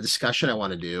 a discussion I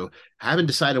want to do. I haven't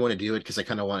decided I want to do it because I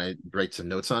kind of want to write some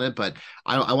notes on it, but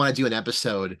I want to do an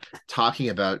episode talking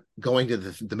about going to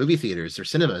the movie theaters or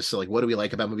cinemas. So like, what do we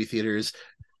like about movie theaters?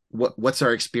 What's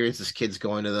our experience as kids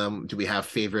going to them? Do we have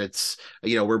favorites?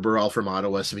 You know, we're all from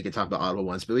Ottawa, so we can talk about Ottawa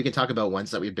ones, but we can talk about ones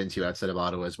that we've been to outside of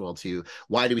Ottawa as well too.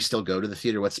 Why do we still go to the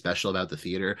theater? What's special about the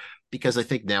theater? Because I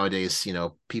think nowadays, you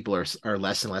know, people are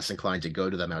less and less inclined to go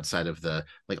to them outside of the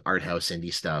like art house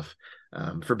indie stuff.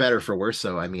 For better or for worse.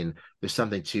 So I mean, there's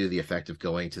something to the effect of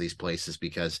going to these places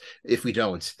because if we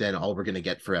don't, then all we're gonna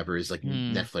get forever is like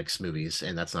Netflix movies,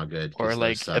 and that's not good. Or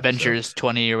like suck, Avengers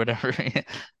 20 or whatever.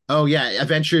 Oh yeah,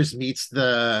 Adventures meets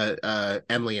the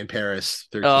Emily in Paris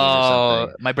 13 or Oh,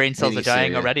 something. my brain cells are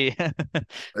dying already.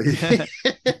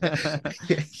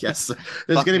 Yes,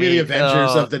 there's Fuck going to be the me.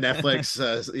 Avengers Oh. of the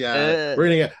Netflix. Yeah, Uh, we're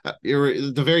gonna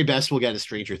get the very best. We'll get is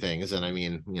Stranger Things, and I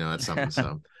mean, you know, that's something.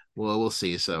 So we'll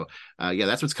see. So yeah,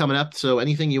 that's what's coming up. So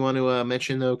anything you want to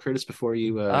mention though, Curtis, before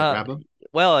you uh, wrap up?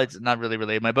 well, it's not really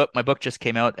related. My book just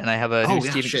came out, and I have a new Oh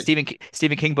yeah, shit.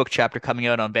 Stephen King book chapter coming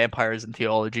out on vampires and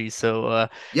theology. So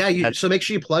Yeah, that, so make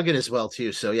sure you plug it as well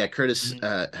too. So yeah, Curtis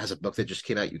mhm. has a book that just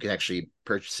came out. You can actually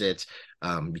purchase it.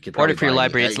 You could Order probably it for your buy.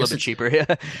 library. I It's a little guess bit it's cheaper.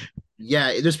 Yeah,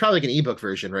 yeah. There's probably like an ebook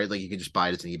version, right? Like you could just buy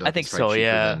it as an I ebook. think It's probably so. cheaper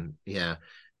Yeah. than yeah.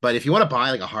 But if you want to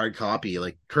buy like a hard copy,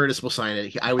 like Curtis will sign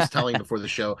it. I was telling him before the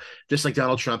show, just like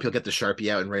Donald Trump, he'll get the Sharpie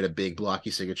out and write a big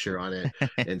blocky signature on it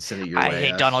and send it your I way.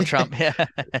 hate Donald Trump. Yeah.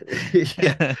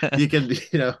 Yeah, you can,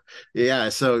 yeah.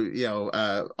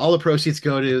 So all the proceeds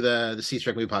go to the C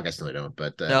Strike Movie Podcast. No, they don't,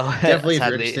 but No, definitely if you're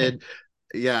sadly. interested,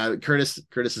 yeah,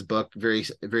 Curtis's book, very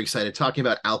very excited, talking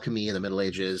about alchemy in the Middle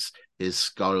Ages, his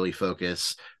scholarly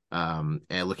focus, and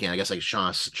looking at I guess like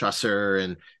Chaucer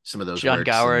and some of those John works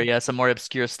Gower, and yeah, some more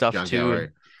obscure stuff John too, and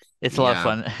Gower. it's a lot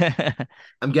of Yeah, fun.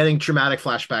 I'm getting traumatic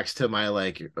flashbacks to my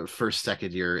like first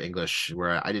second year English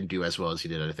where I didn't do as well as he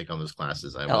did. I think on those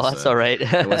classes, Oh, that's all right.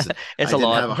 I wasn't, It's I a didn't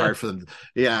lot. have a heart for them.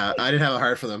 Yeah, I didn't have a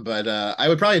heart for them, but I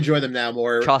would probably enjoy them now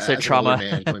more Chaucer as an older trauma.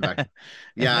 man coming back.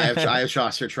 Yeah, I have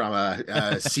Chaucer trauma,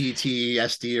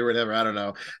 CTSD or whatever. I don't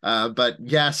know. But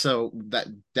yeah, so that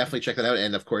definitely check that out.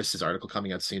 And of course, his article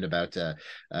coming out soon about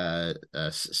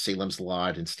Salem's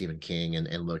Lot and Stephen King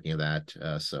and looking at that.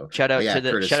 But yeah,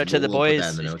 Curtis, Shout out to the we'll put that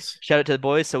in boys. the notes. Shout out to the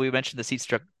boys. So we mentioned the Seat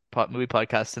Struck movie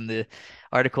podcast in the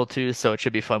article too, so it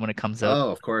should be fun when it comes out. Oh,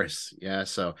 of course. Yeah.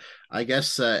 So I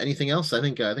guess anything else? I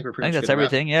think we're I pretty think much that's good to wrap.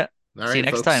 everything. Yeah. All See you right,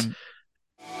 next folks. time.